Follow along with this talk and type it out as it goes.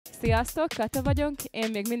Sziasztok, Kata vagyok,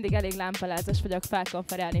 én még mindig elég lámpalázas vagyok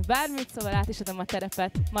felkonferálni bármit, szóval át is adom a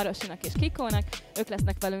terepet Marosinak és Kiqónak. Ők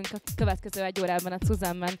lesznek velünk a következő 1 órában a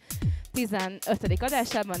Zusammen 15.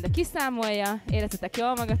 adásában, de kiszámolja, érezzetek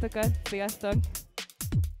jól magatokat, sziasztok!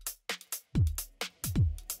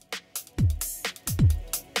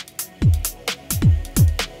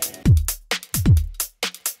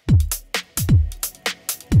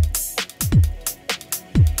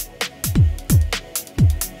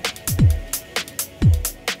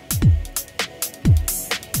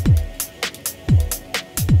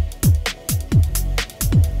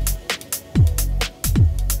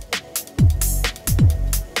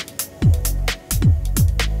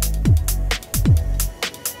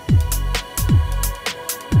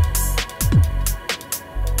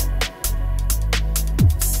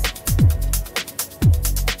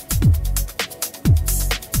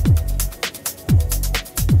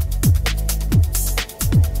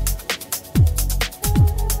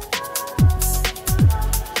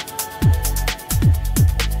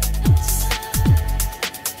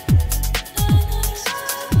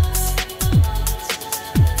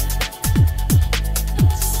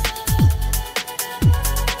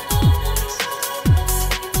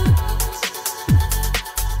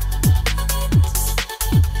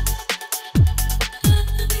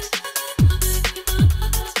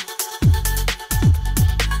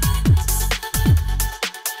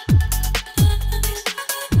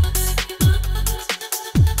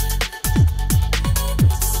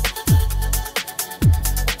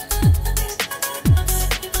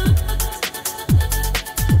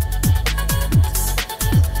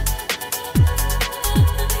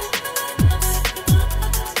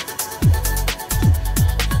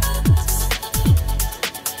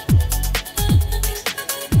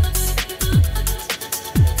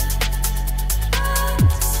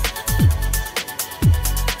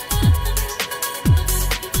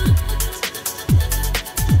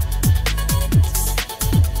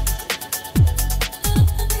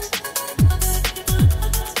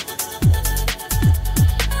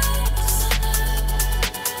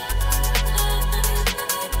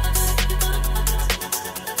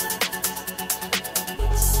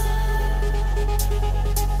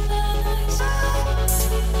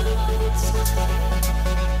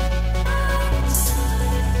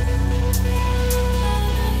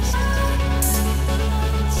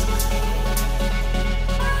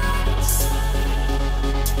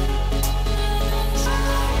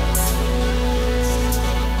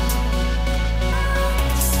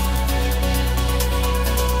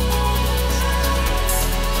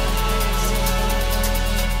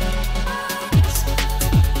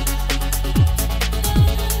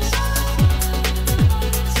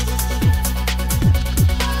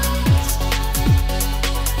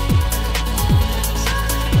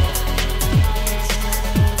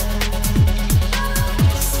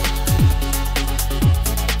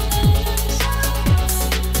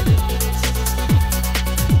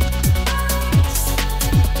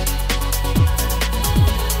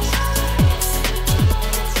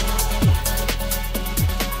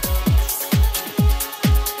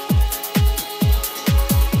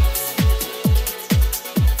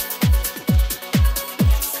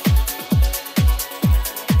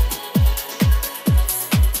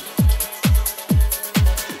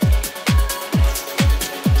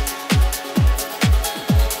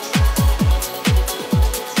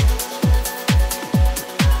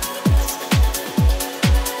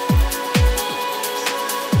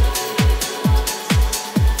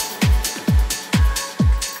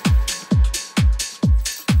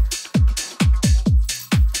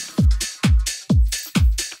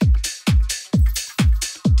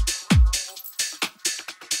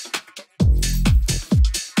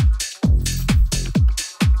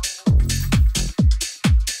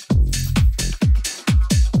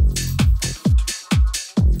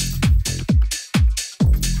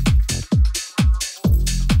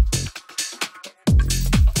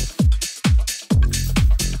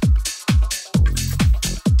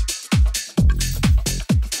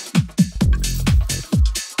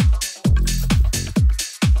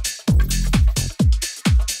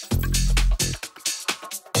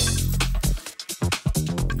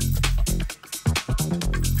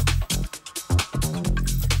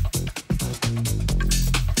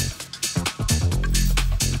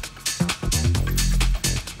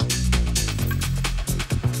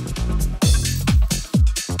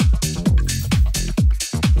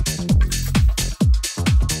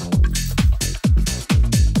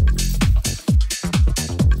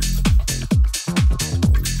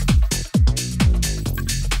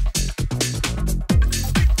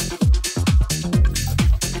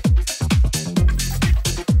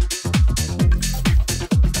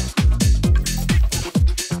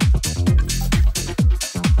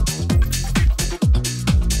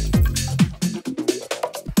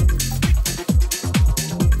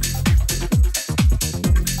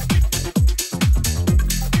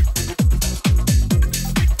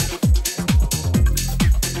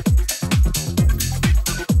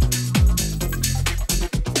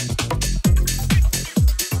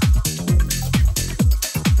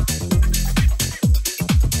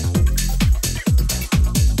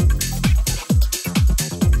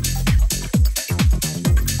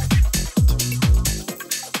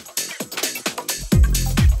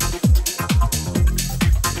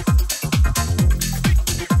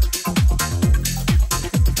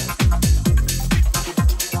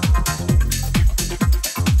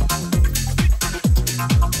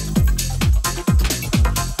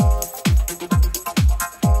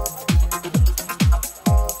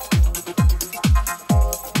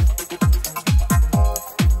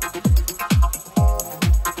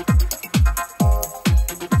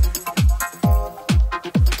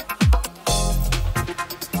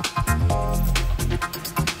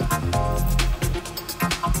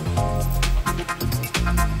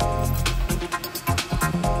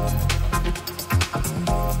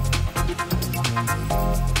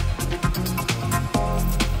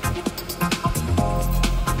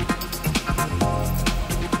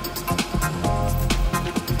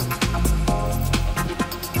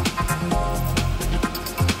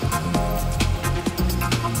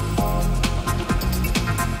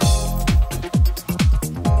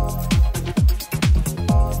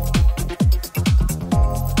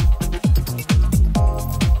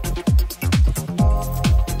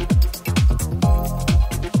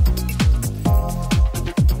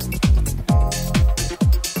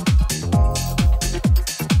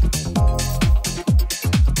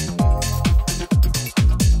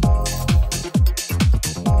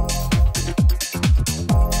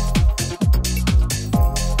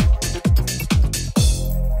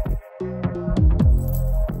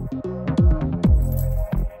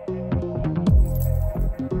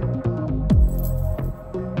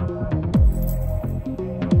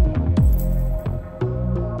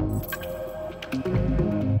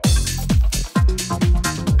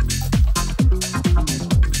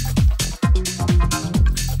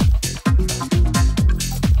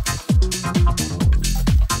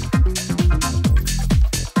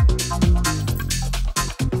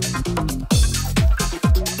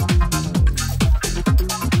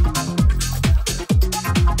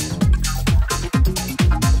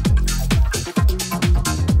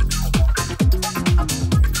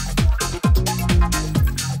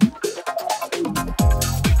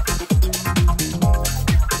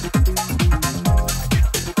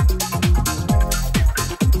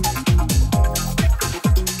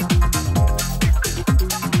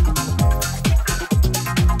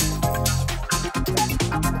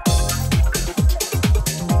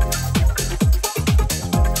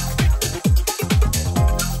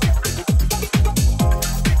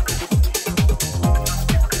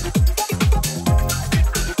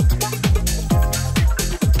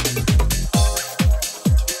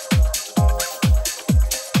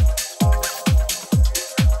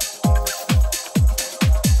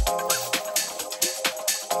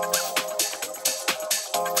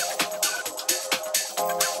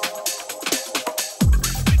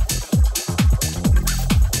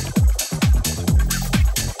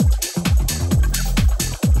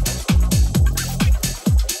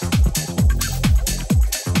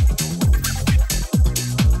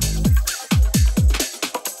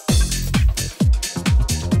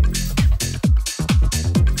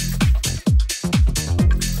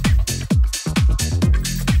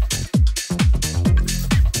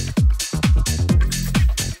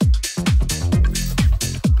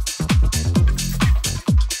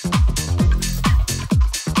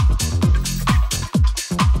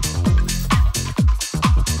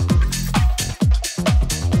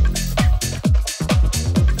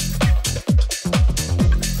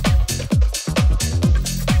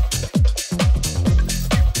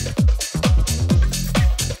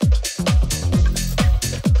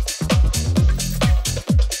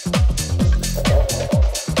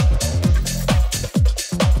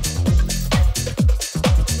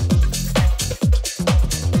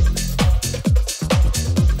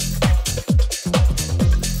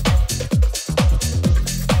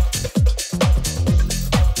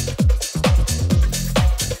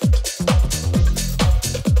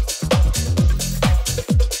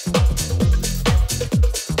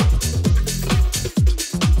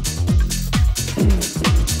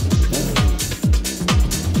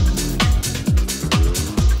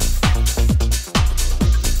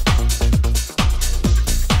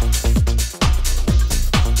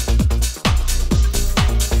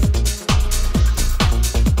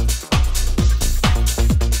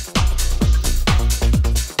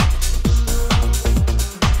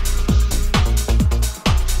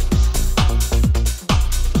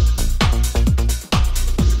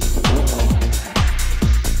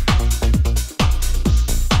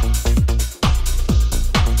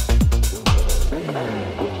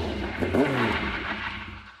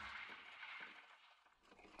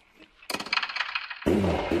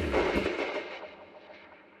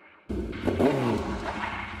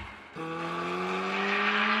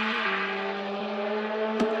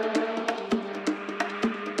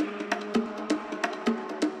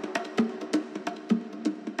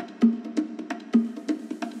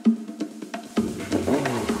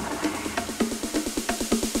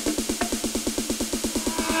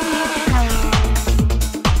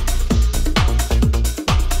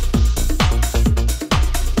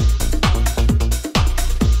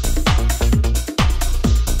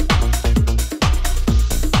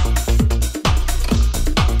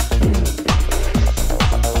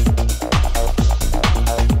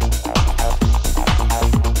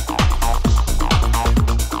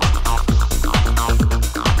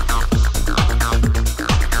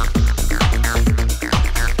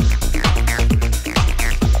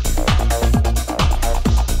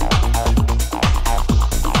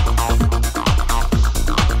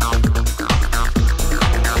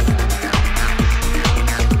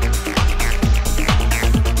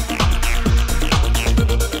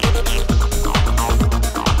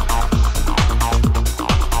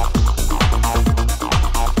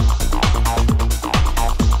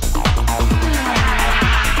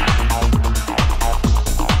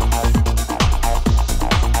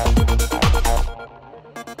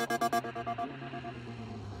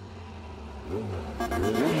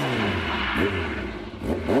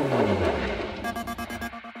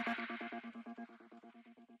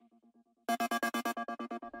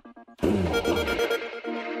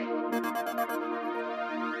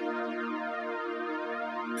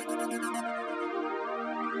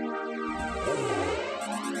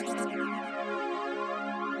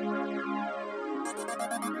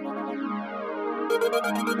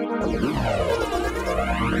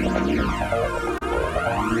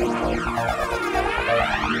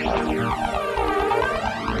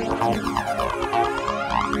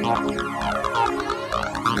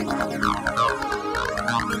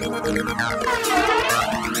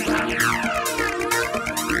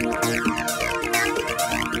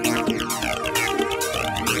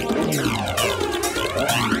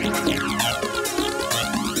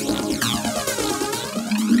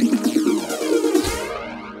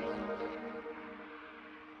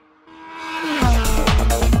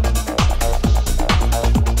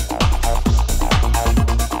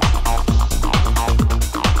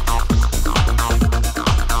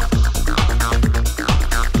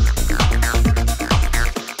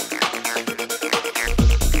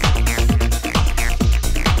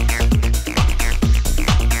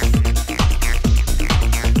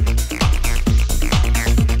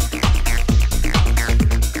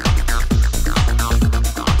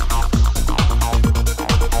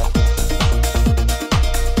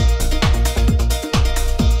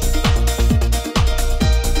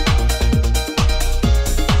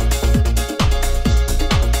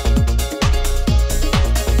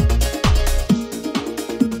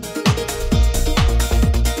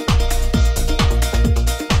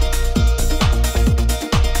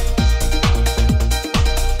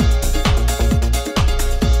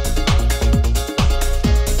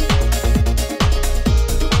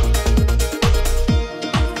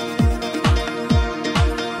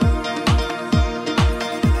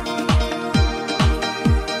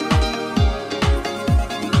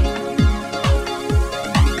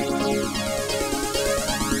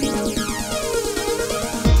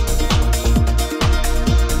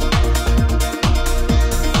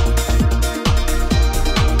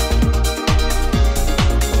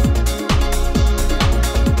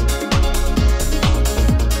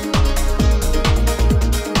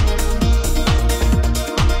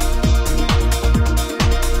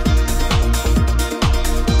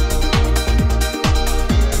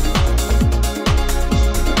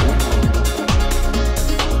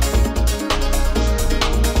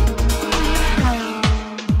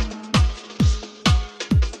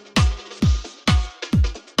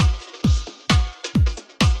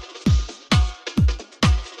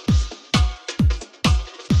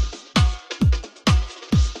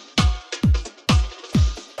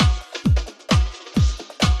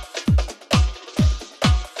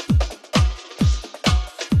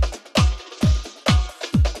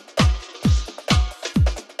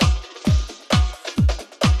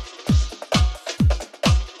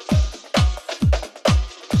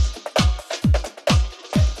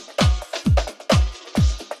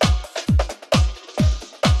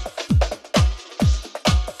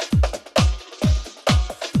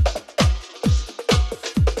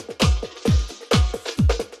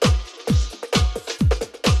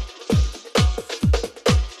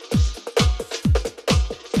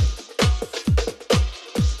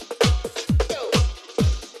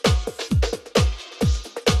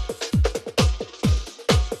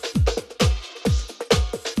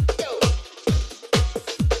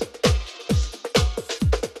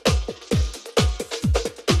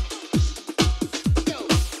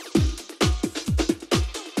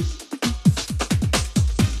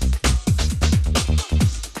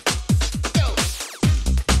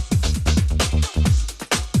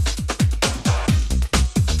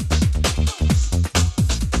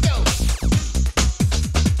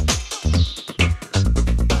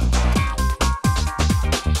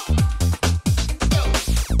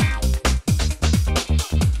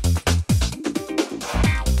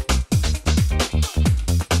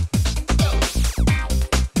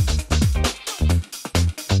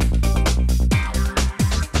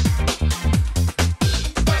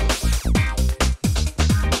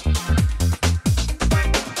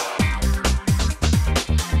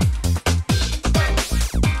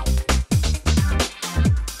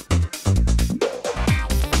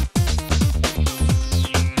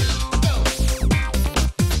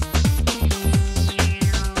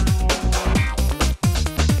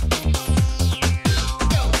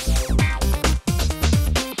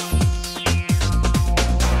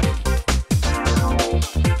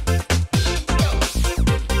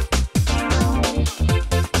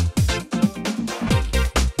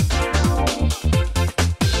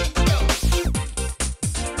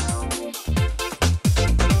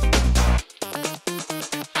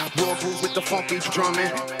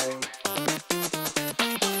 drumming.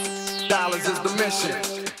 Dollars is the mission.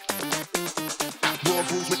 Raw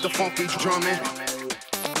grooves with the funky drumming.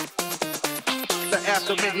 The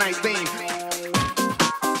after midnight theme.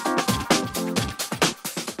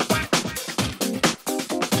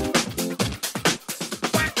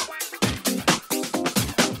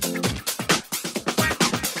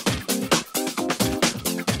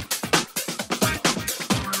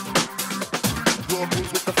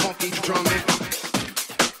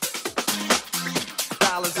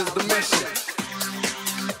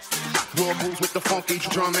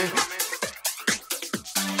 Drumming.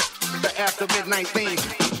 The after midnight theme.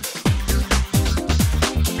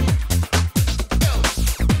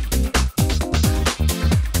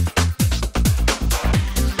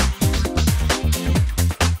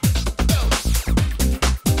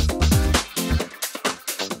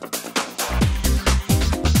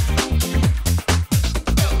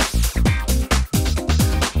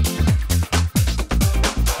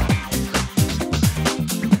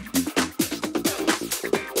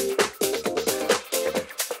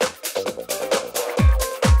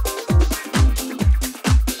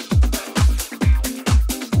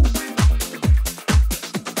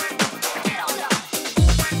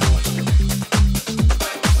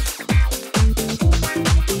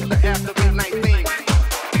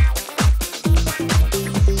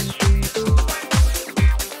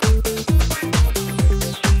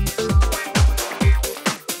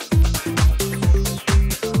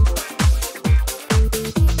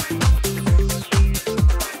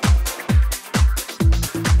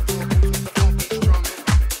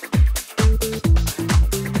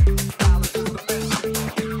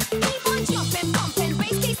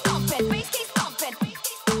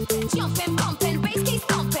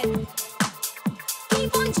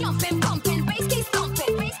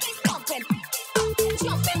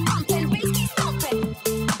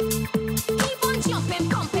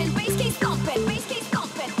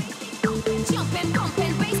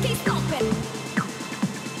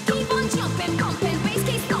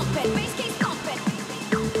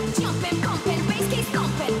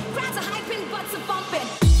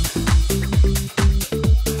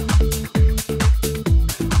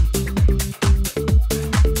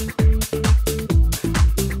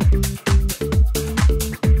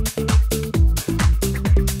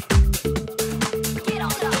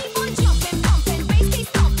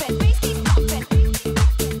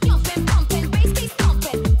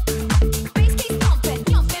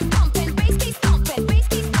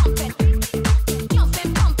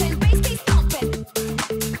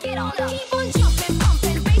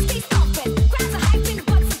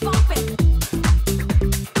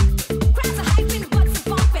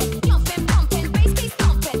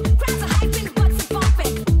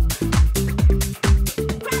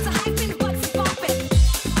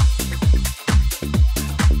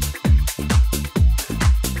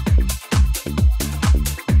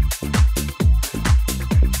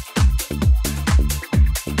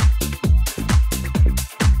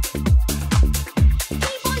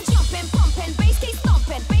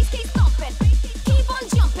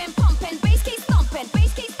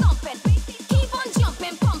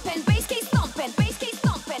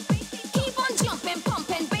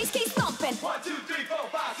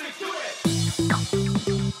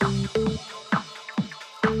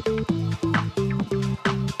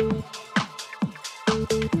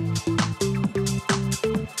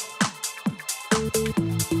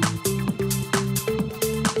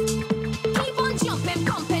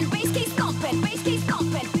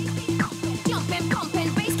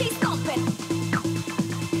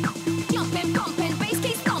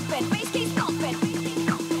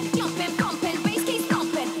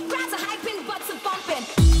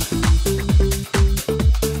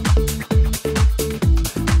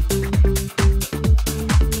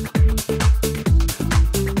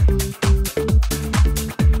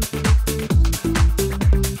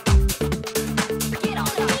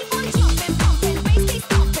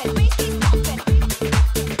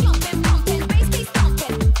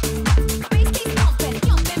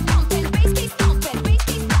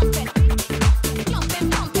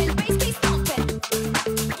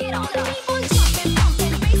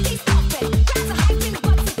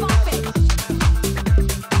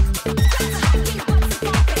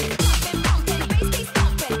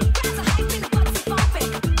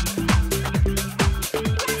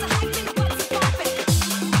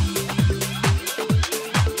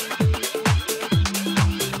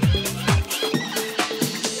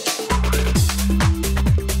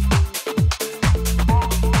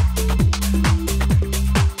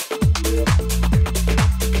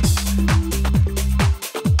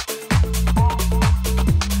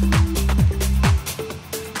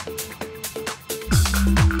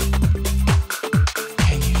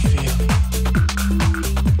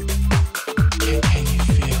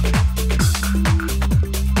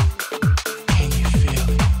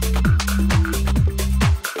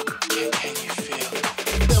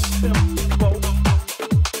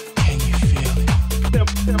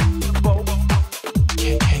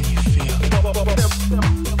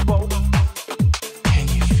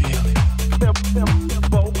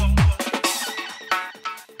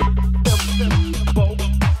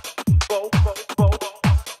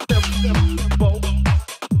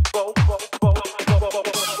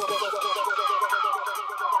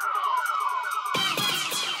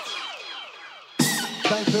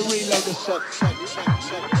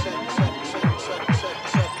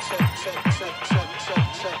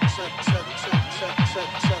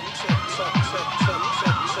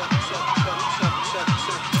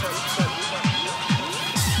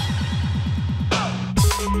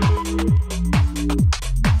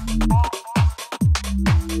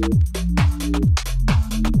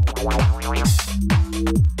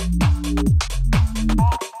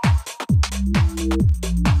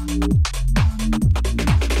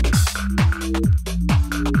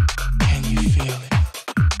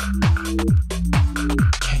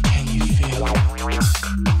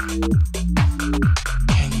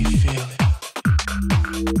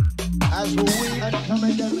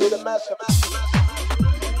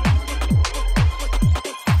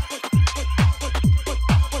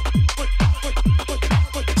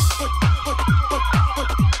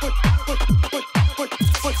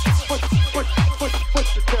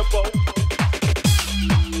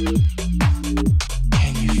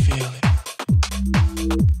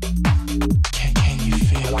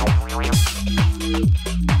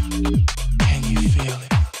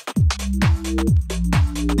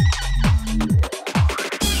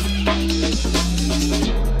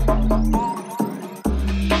 Time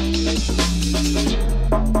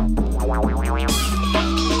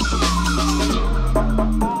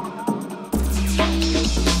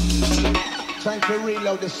to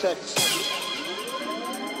reload the sets.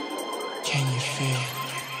 Can you feel?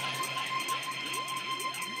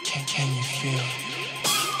 Can you feel?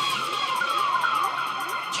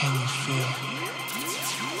 Can you feel?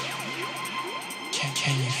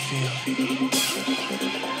 Can you feel? Can you feel?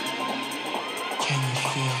 Can you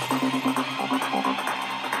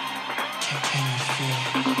feel?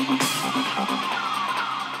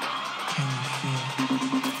 Can you feel?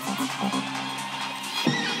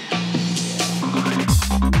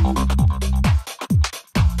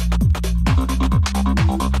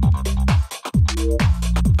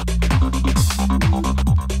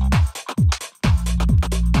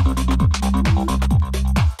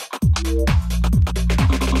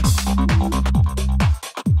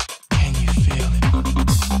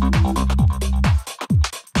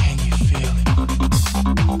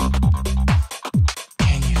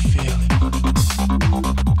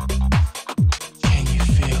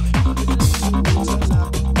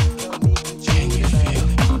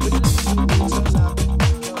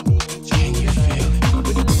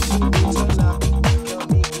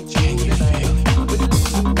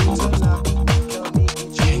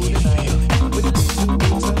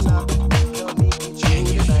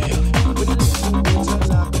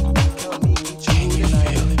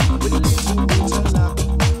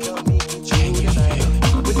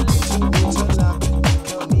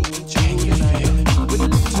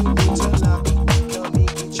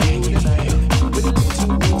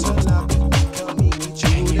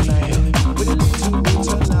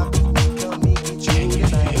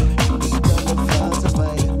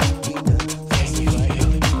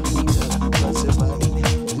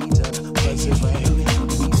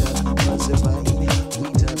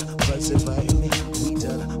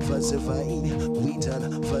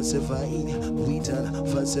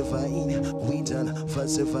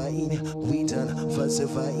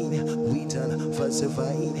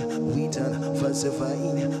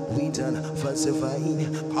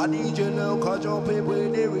 A DJ now can jump it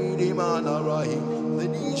with the rhythm and a rhyme. The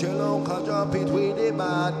DJ now can jump it with the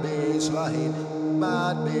bad bass line.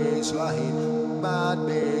 Bad bass line. Bad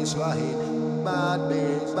bass line. Bad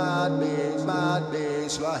bass, bad bass, bad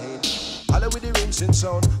bass line. Holla with the rinsing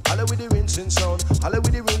sound, holla with the rinsing sound, holla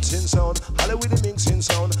with the rinsing sound, holla with the mixing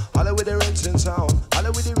sound, holla with the rinsing sound,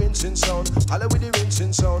 holla with the rinsing sound, holla with the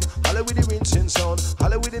rinsing sound, holla with the rinsing sound,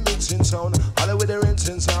 holla with the mixing sound, holla with the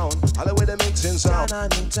rinsing sound, holla with the mixing sound.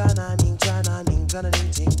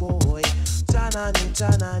 Boy.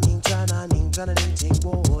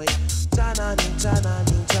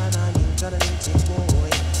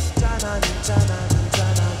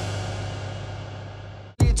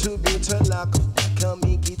 Little bit of luck, can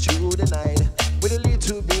make it through the night. With a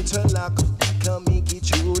little bit of luck, can make it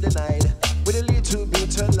through the night. With a little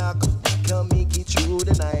bit of luck, can make it through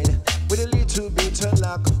the night. With a little bit of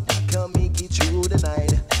luck, can make it through the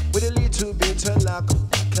night. With a little bit of luck,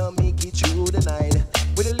 can make it through the night.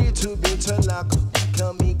 With a little bit of luck,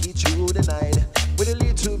 can make it through the night. With a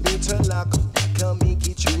little bit of luck, can make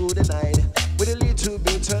it through the night. With a little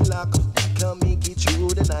bit of luck, can make it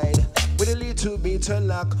through the night. With a little bit of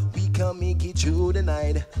luck, we can make it through the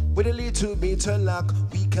night. With a little bit of luck,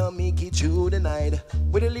 we can make it through the night.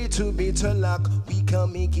 With a little bit of luck, we can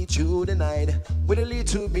make it through the night. With a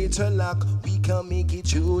little bit of luck, we can make it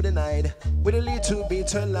through the night. With a little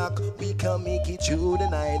bit of luck, we can make it through the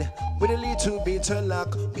night. With a little bit of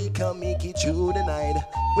luck, we can make it through the night.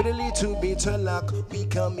 With a little bit of luck, we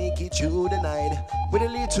can make it through the night. With a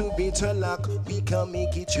little bit of luck, we can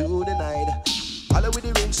make it through the night. Holla with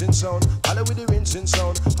the rinsing sound, holla with the rinsing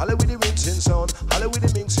sound, holla with the rinsing sound, holla with the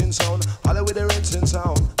mixing sound, holla with the rinsing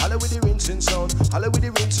sound, holla with the rinsing sound, holla with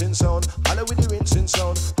the rinsing sound, holla with the rinsing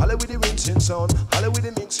sound, holla with the rinsing sound, holla with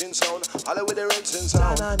the mixing sound, holla with the rinsing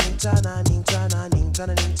sound.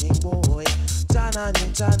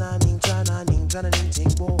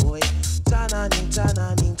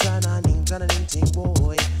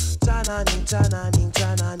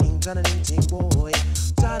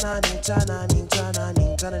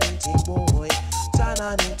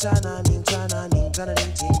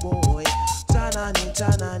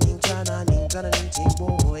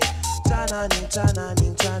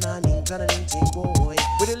 Boy.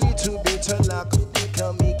 With a little bit of luck, we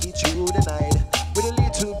can make it through the night. With a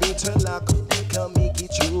little bit of luck, we can make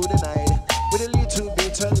it through the night. With a little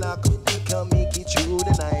bit of luck, we can make it through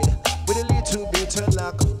the night. With a little bit of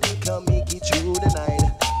luck, we can make it through the night.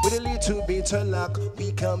 With a little bit bit of luck,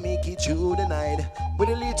 we can make it through the night. With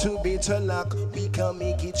a little bit of luck, we can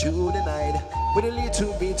make it through the night. With a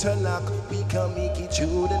little bit of luck, we can make it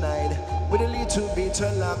through the night. With a little bit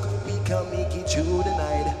of luck, we can make it through the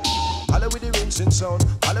night. Holla with the rinsing sound,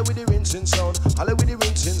 holla with the rinsing sound, holla with the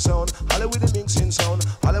rinsing sound, holla with the mixing sound,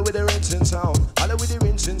 holla with the rinsing sound, holla with the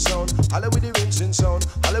rinsing sound, holla with the rinsing sound,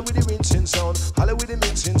 holla with the rinsing sound, holla with the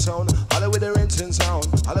mixing sound, holla with the rinsing sound,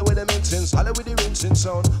 holla with the mixing, holla with the rinsing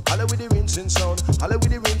sound, holla with the rinsing sound,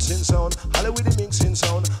 holla with the rinsing sound, holla with the mixing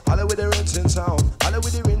sound, holla with the rinsing sound, holla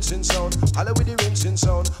with the rinsing sound, holla with the rinsing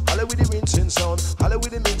sound, holla with the rinsing sound, holla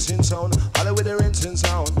with the mixing sound, holla with the rinsing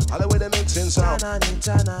sound, holla with the mixing sound.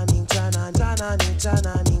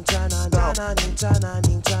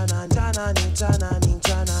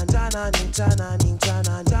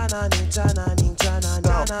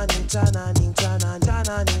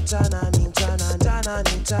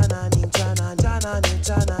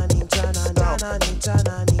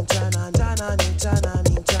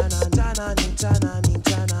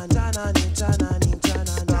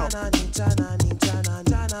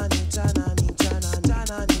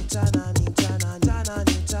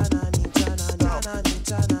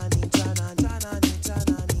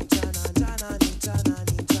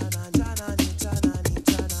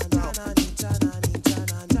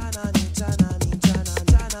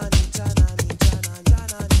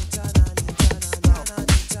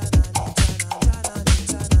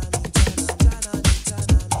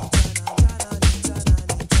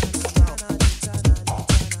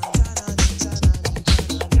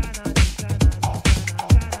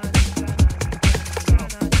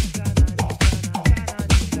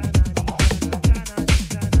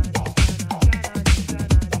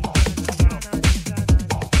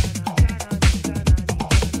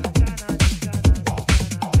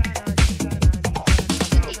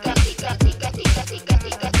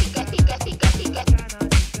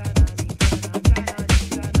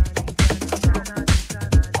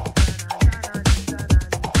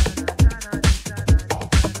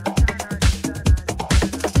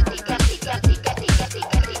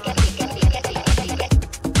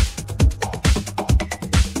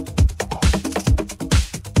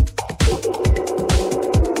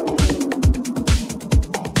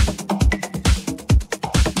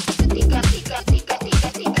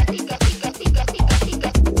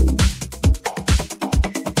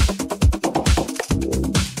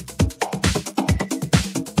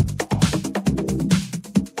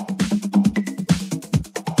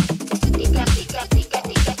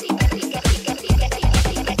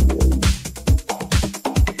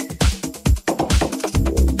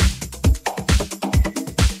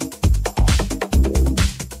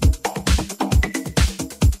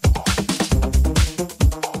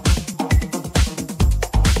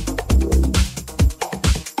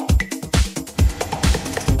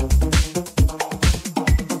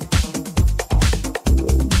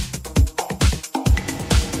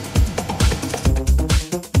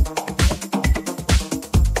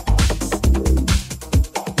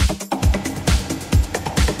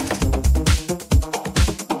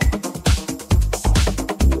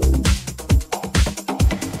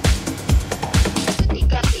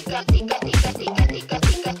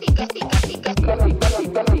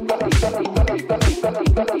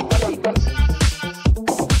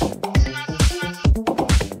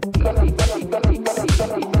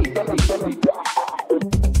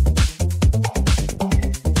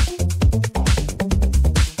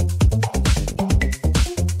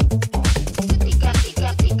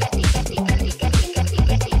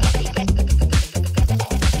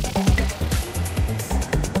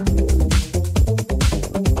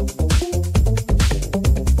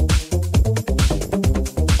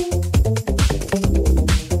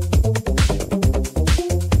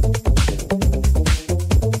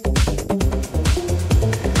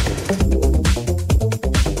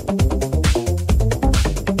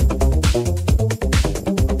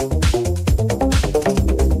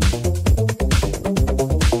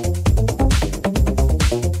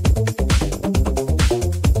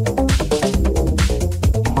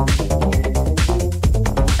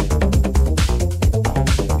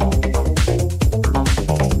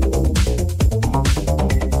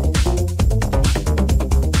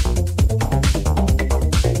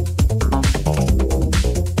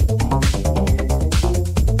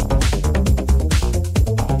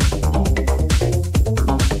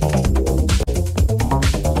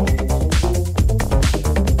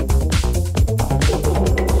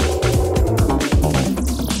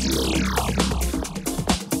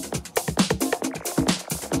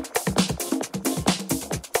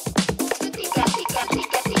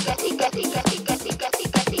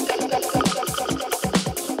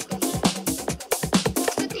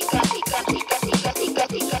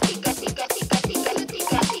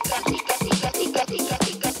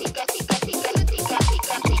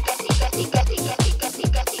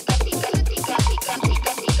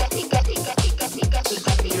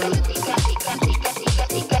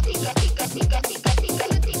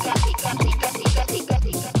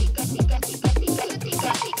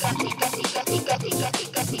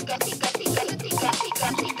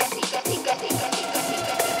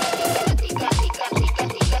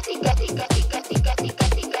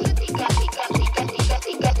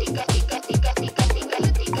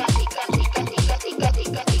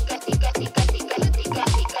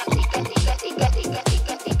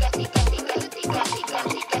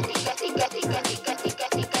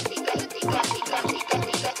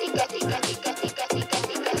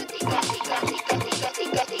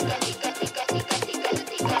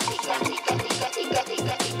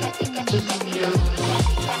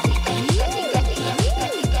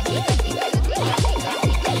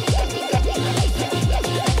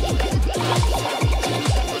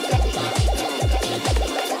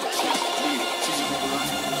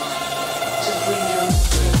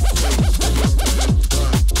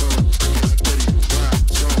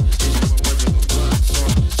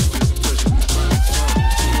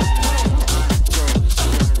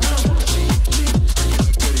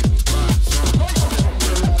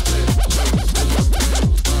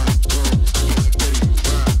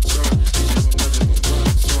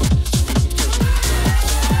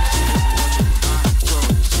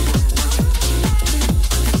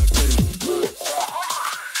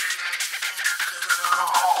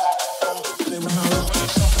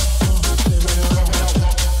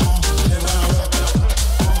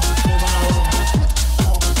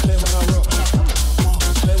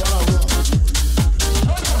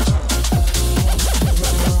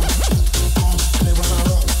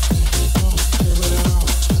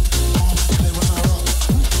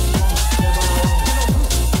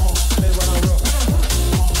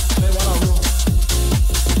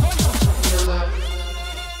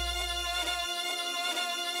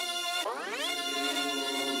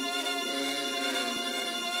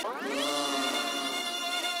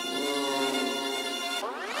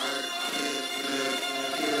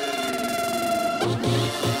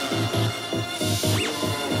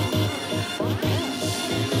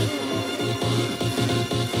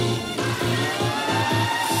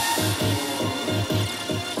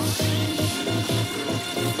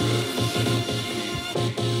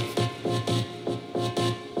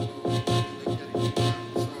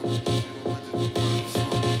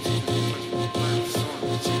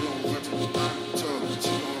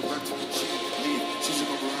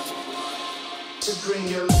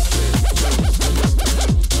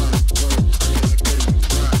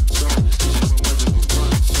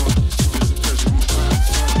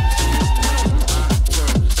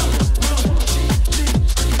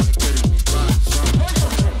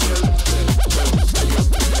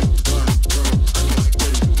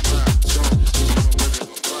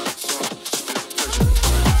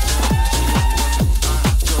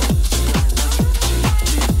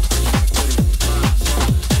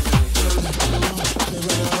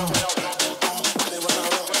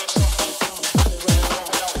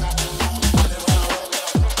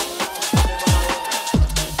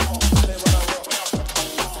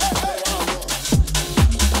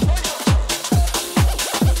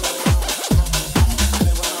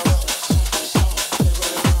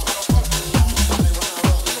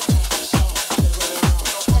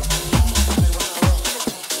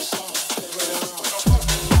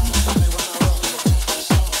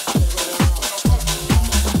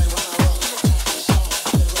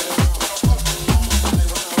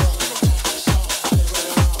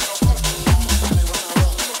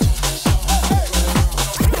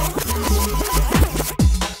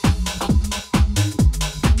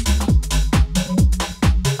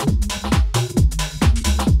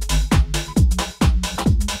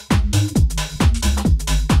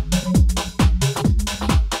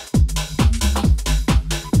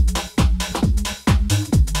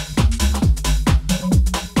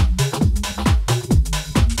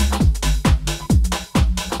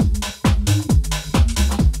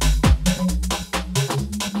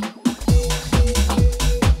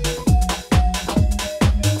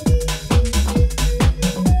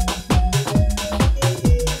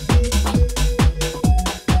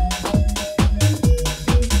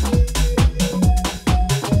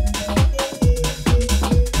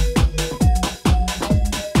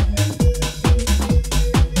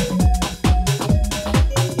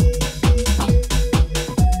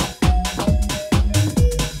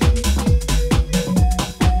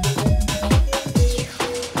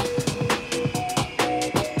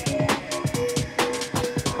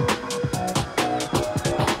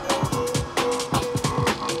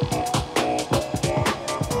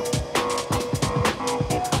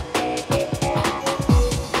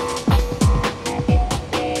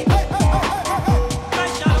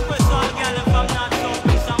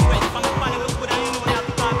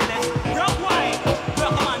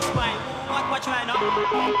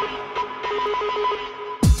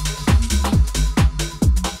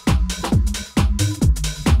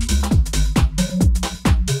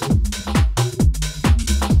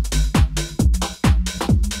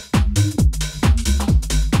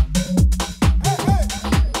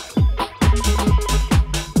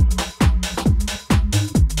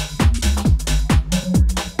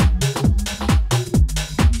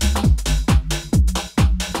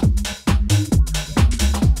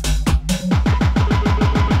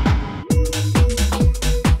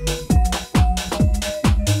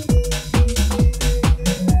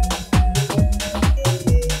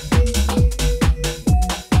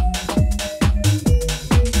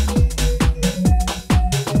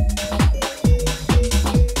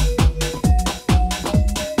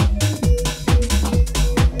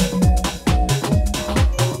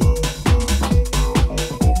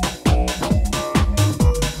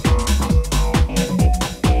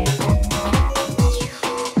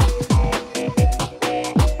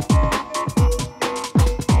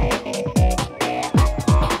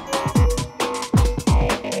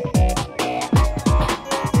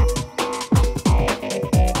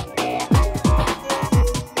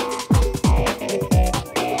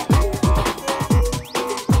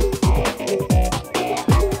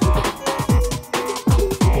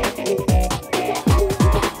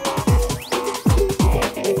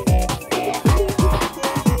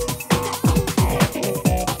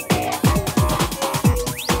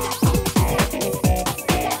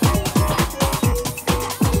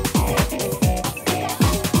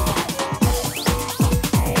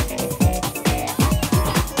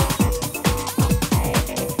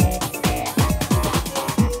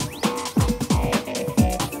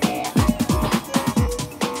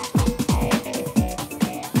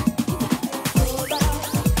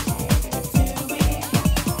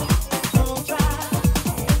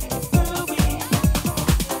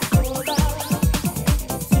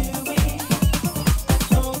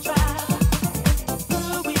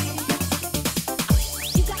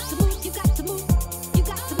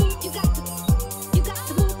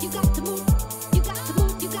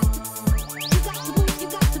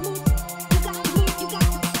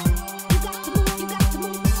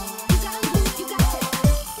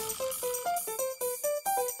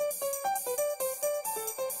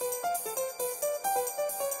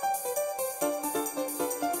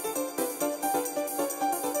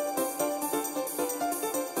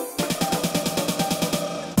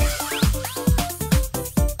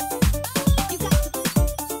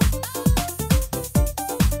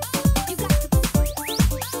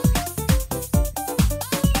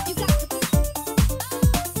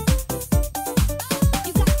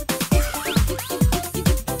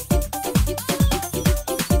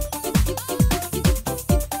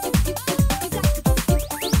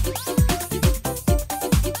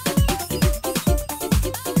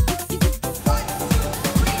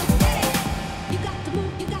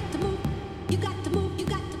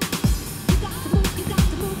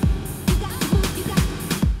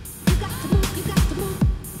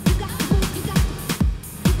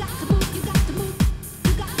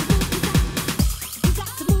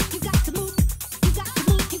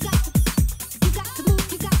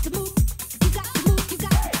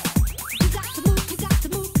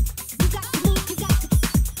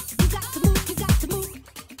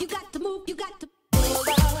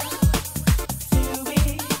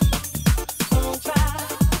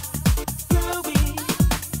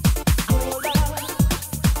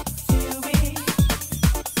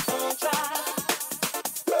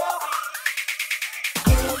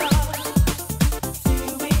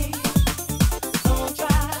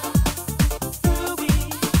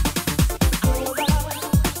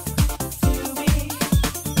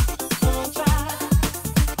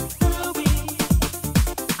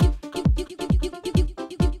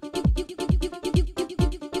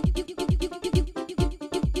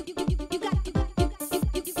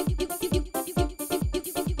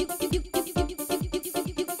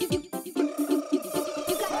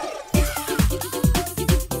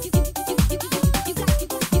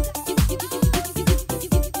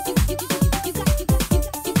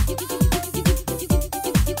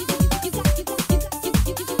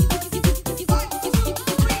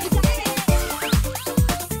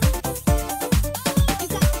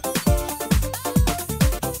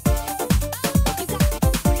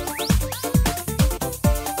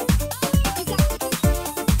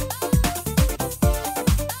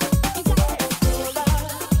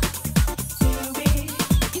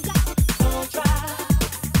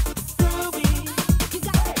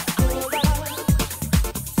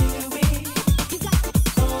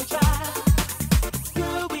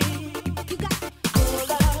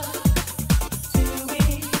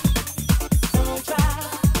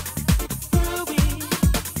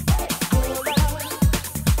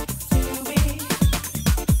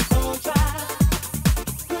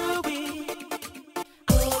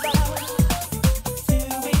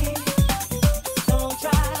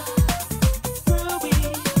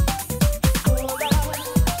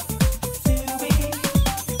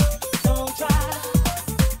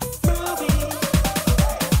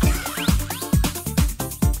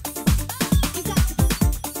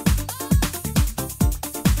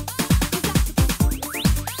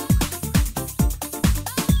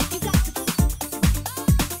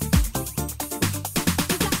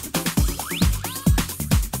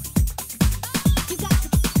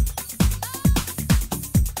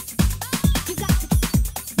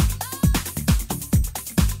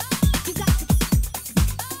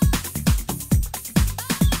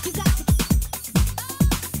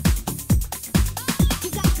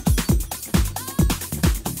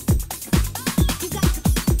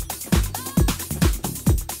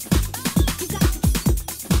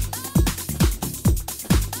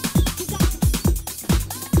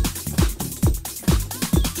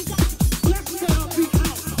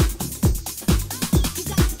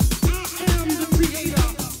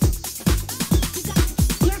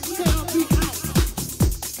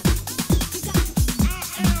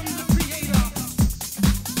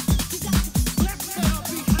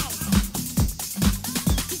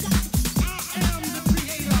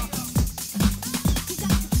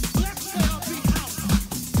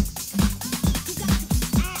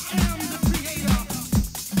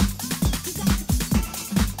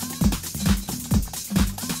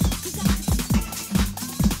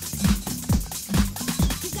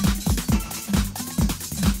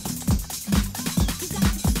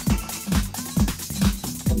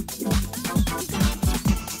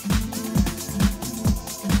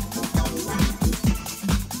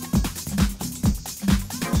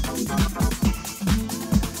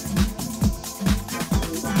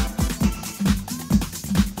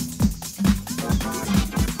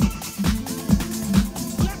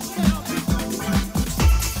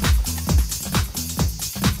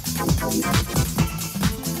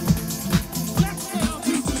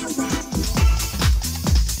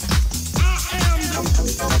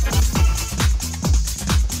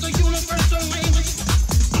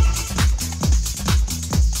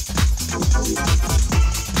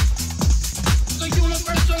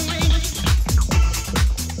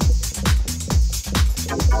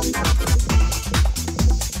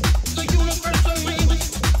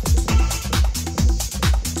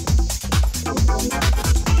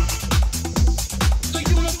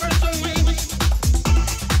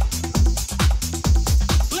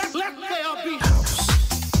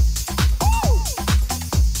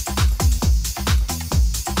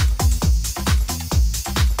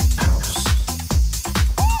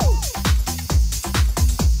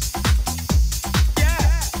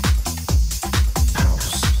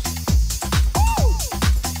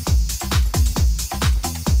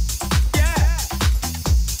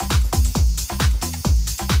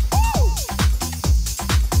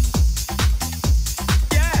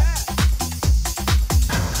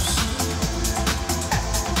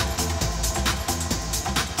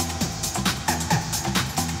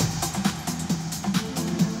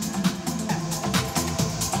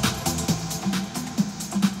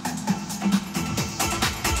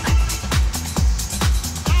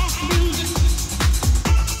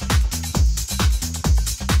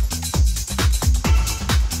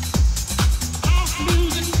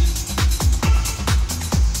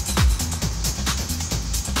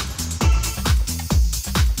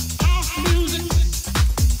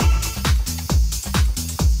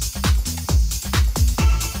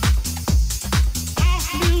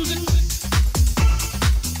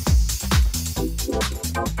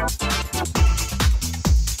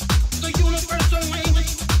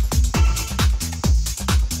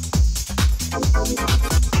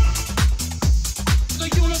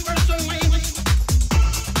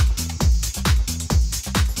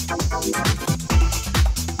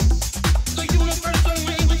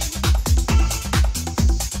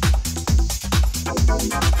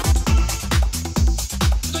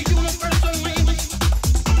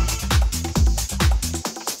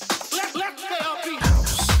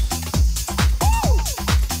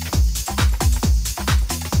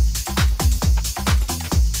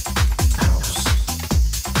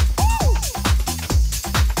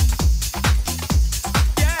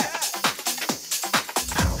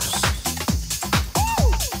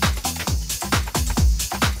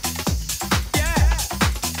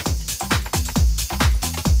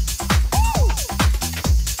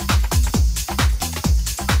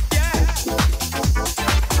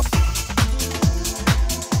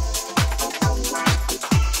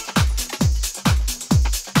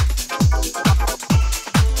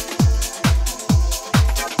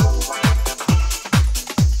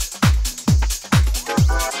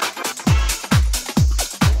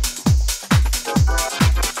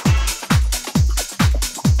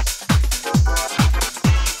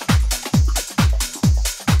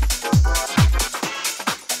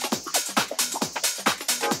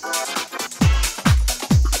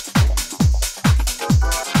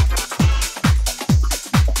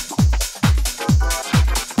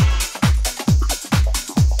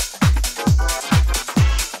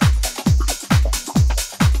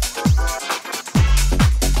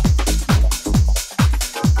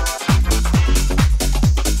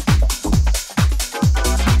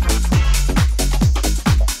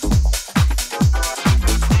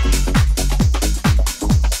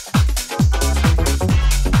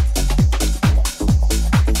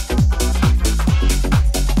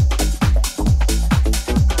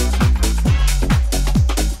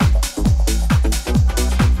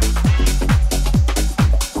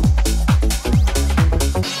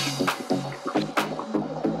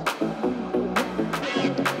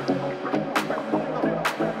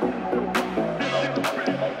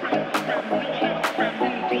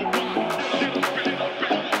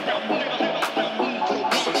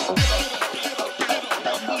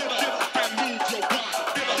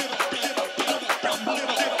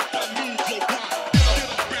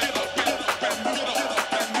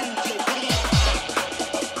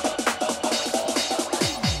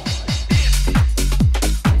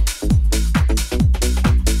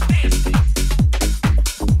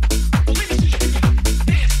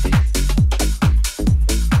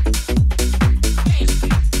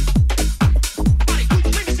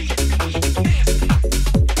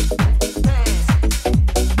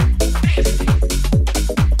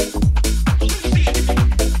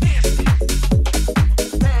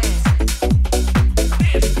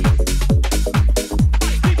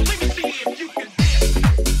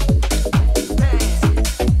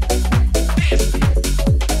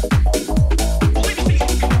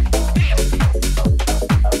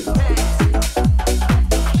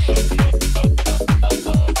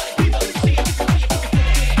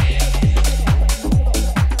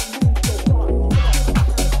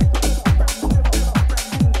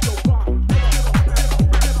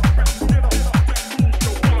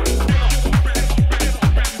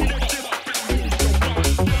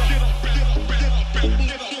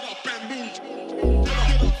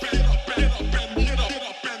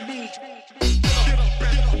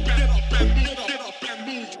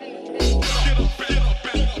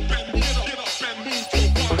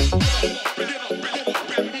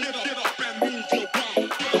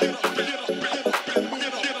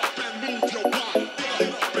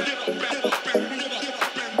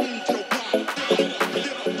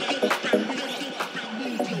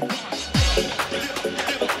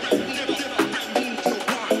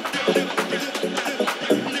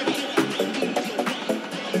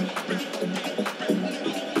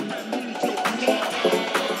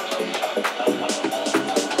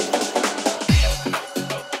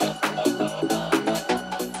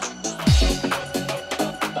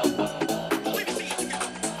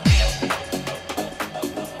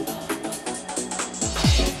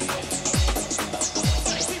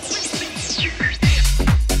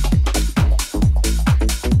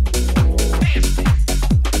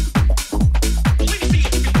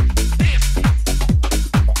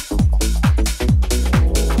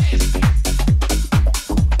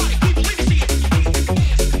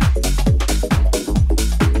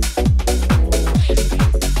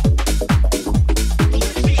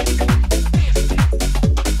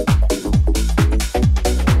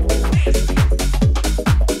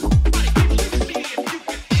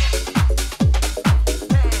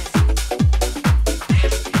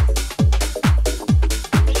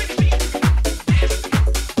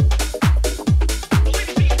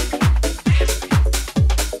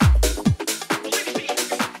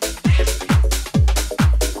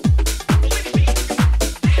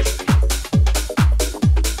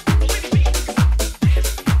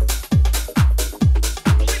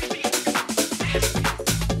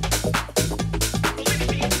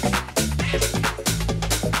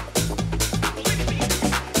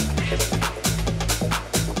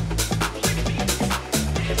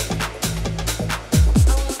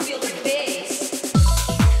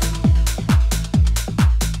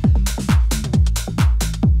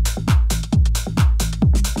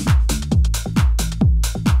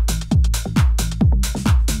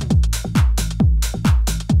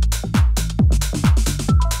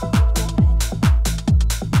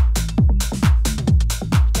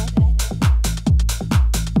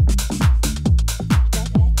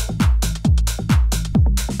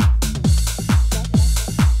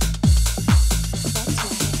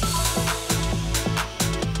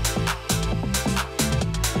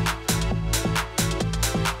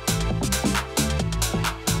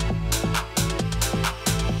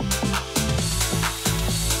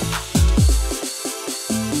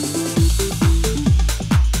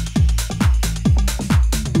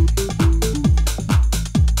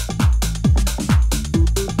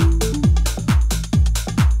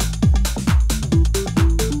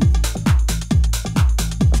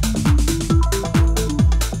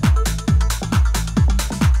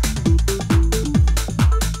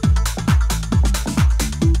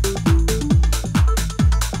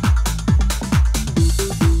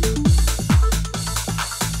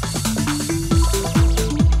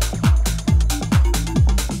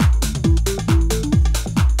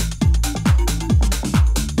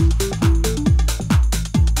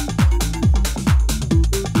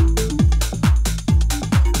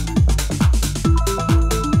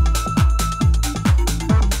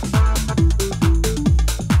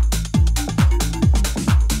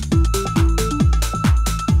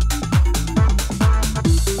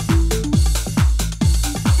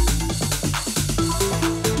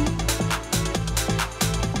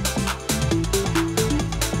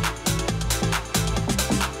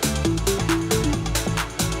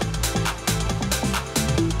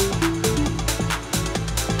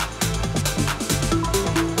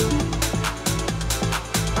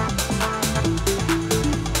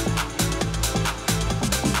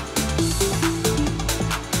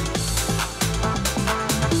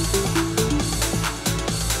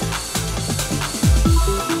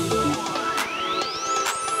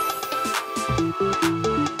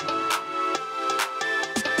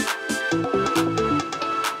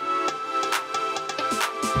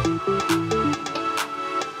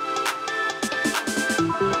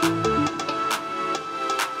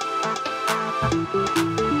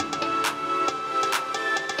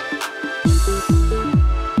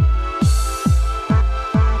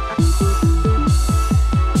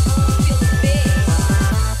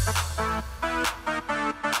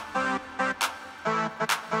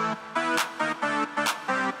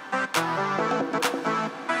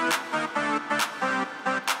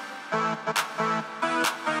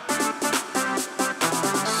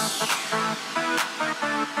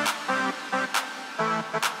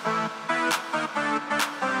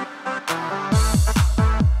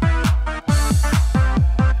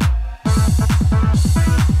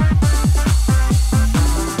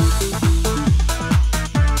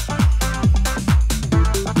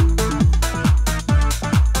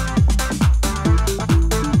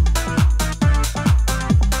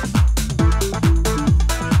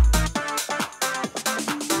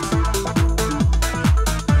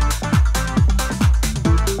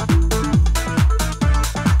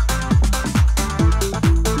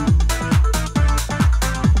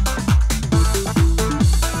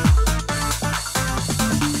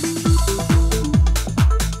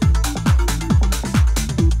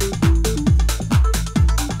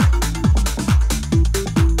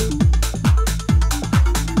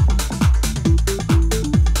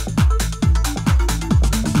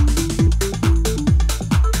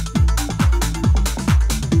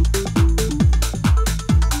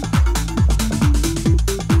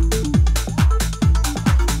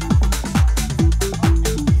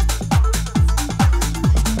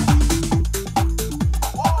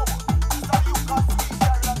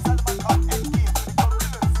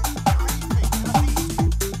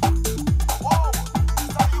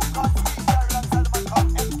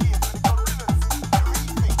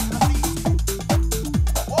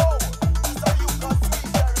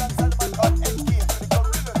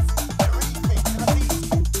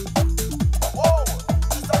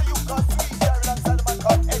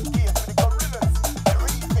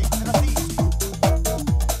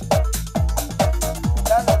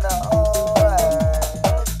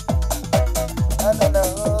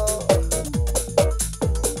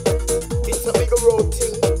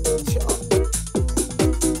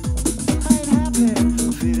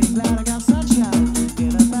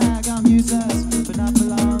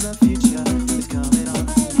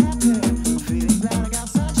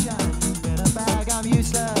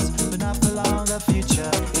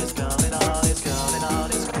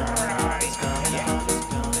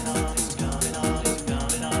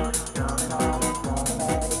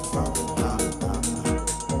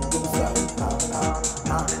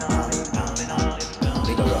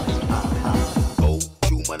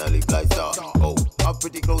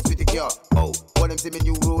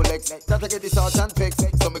 sergeant fix.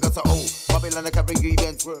 So me got a oh, Babylon I carry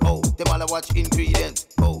grievance. Oh, them all I watch ingredients.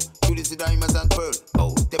 Oh, do this diamonds and pearl.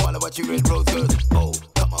 Oh, them all I watch you red rose girl. Oh,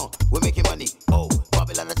 come on, we're making money. Oh,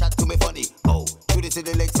 Babylon I chat to me funny. Oh, do this in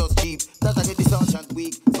the Lexus Jeep. That I get the sergeant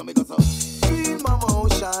weak. So me got a feel my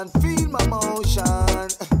motion, feel my motion.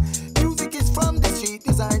 Music is from the street,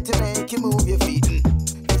 designed to make you move your feet.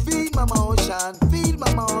 Feel my motion, feel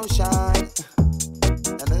my motion.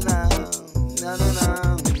 Na na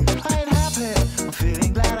na. I ain't happy, I'm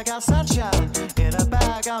feeling glad I got sunshine. In a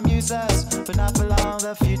bag I'm useless, but not for long,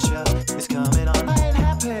 the future is coming on. I ain't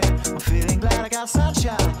happy, I'm feeling glad I got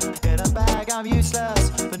sunshine. In a bag I'm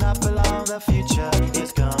useless, but not for long, the future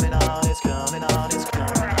is coming on, it's coming on, it's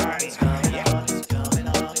coming on, it's coming on, it's coming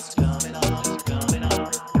on, it's coming on, it's coming on,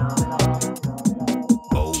 it's coming on.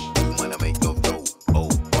 Oh, you wanna make no dough. Oh,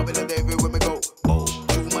 Babylon everywhere me go. Oh,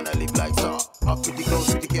 you wanna live like star. Up with the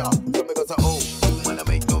clothes with the car. So me go to oh, you wanna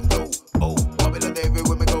make no dough. Oh, Babylon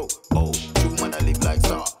everywhere me go. Oh, you wanna live like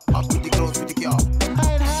star. Up with the clothes with the car.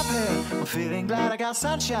 I ain't happy, I'm feeling glad I got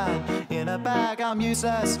sunshine. In a bag I'm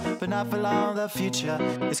useless, but not for long, the future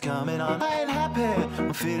is coming on. I ain't happy,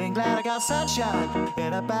 I'm feeling glad I got sunshine.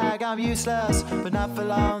 In a bag I'm useless, but not for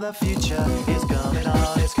long, the future is coming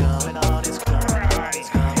on, it's coming on, it's coming on, it's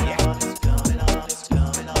coming on, it's coming on, it's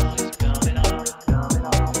coming on, it's coming on, it's coming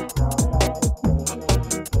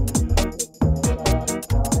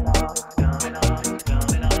on, it's coming on, it's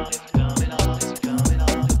coming on, it's coming on, it's coming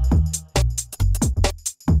on.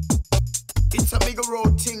 It's a big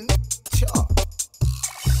road thing. Sure.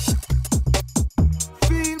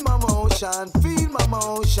 Feel my motion, feel my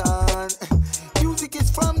motion. Music is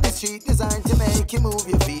from the street, designed to make you move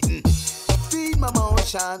your feet. Feel my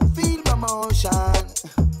motion, feel my motion.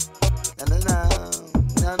 Na na na,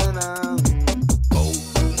 na na na. Oh,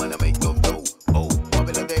 you wanna make no dough. Oh,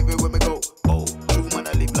 Babylon everywhere me go. Oh, you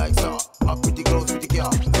wanna live like star. Up pretty close with the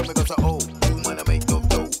car. So me go to oh, you wanna make no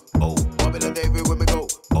dough. Oh, Babylon everywhere me go.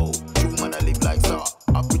 Oh, you wanna live like star.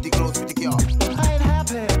 Up pretty close with the car. I ain't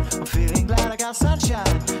happy, I'm feeling glad I got sunshine.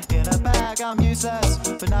 In a bag I'm useless,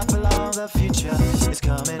 but not for long, the future is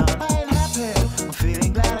coming on. I ain't happy, I'm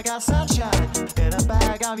feeling glad I got sunshine. In a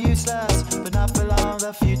bag I'm useless, but not for long,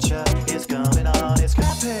 the future is coming on. It's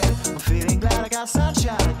happy, I'm feeling glad I got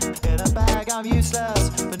sunshine. In a bag I'm useless,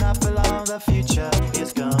 but not for long, the future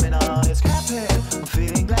is coming on. It's happy, I'm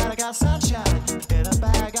feeling glad I got sunshine. In a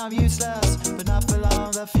bag I'm useless, but not for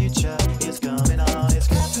long, the future is coming on. It's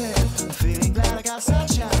happy, I'm feeling glad I got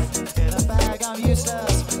sunshine. In a bag I'm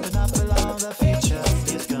useless, but not for long, the future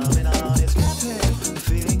is coming on. It's happy, I'm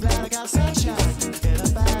feeling glad I got sunshine. In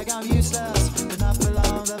a bag I'm useless, but not for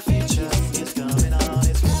long, the future is coming on.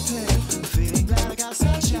 It's happy, I'm feeling glad I got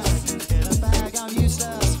sunshine. In a bag I'm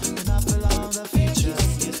useless, but not for long, the future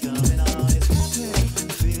is coming on. It's happy, I'm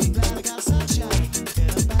feeling glad I got sunshine. In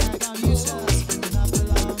a bag I'm useless, but not for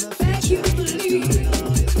long, the future is coming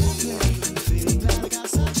on.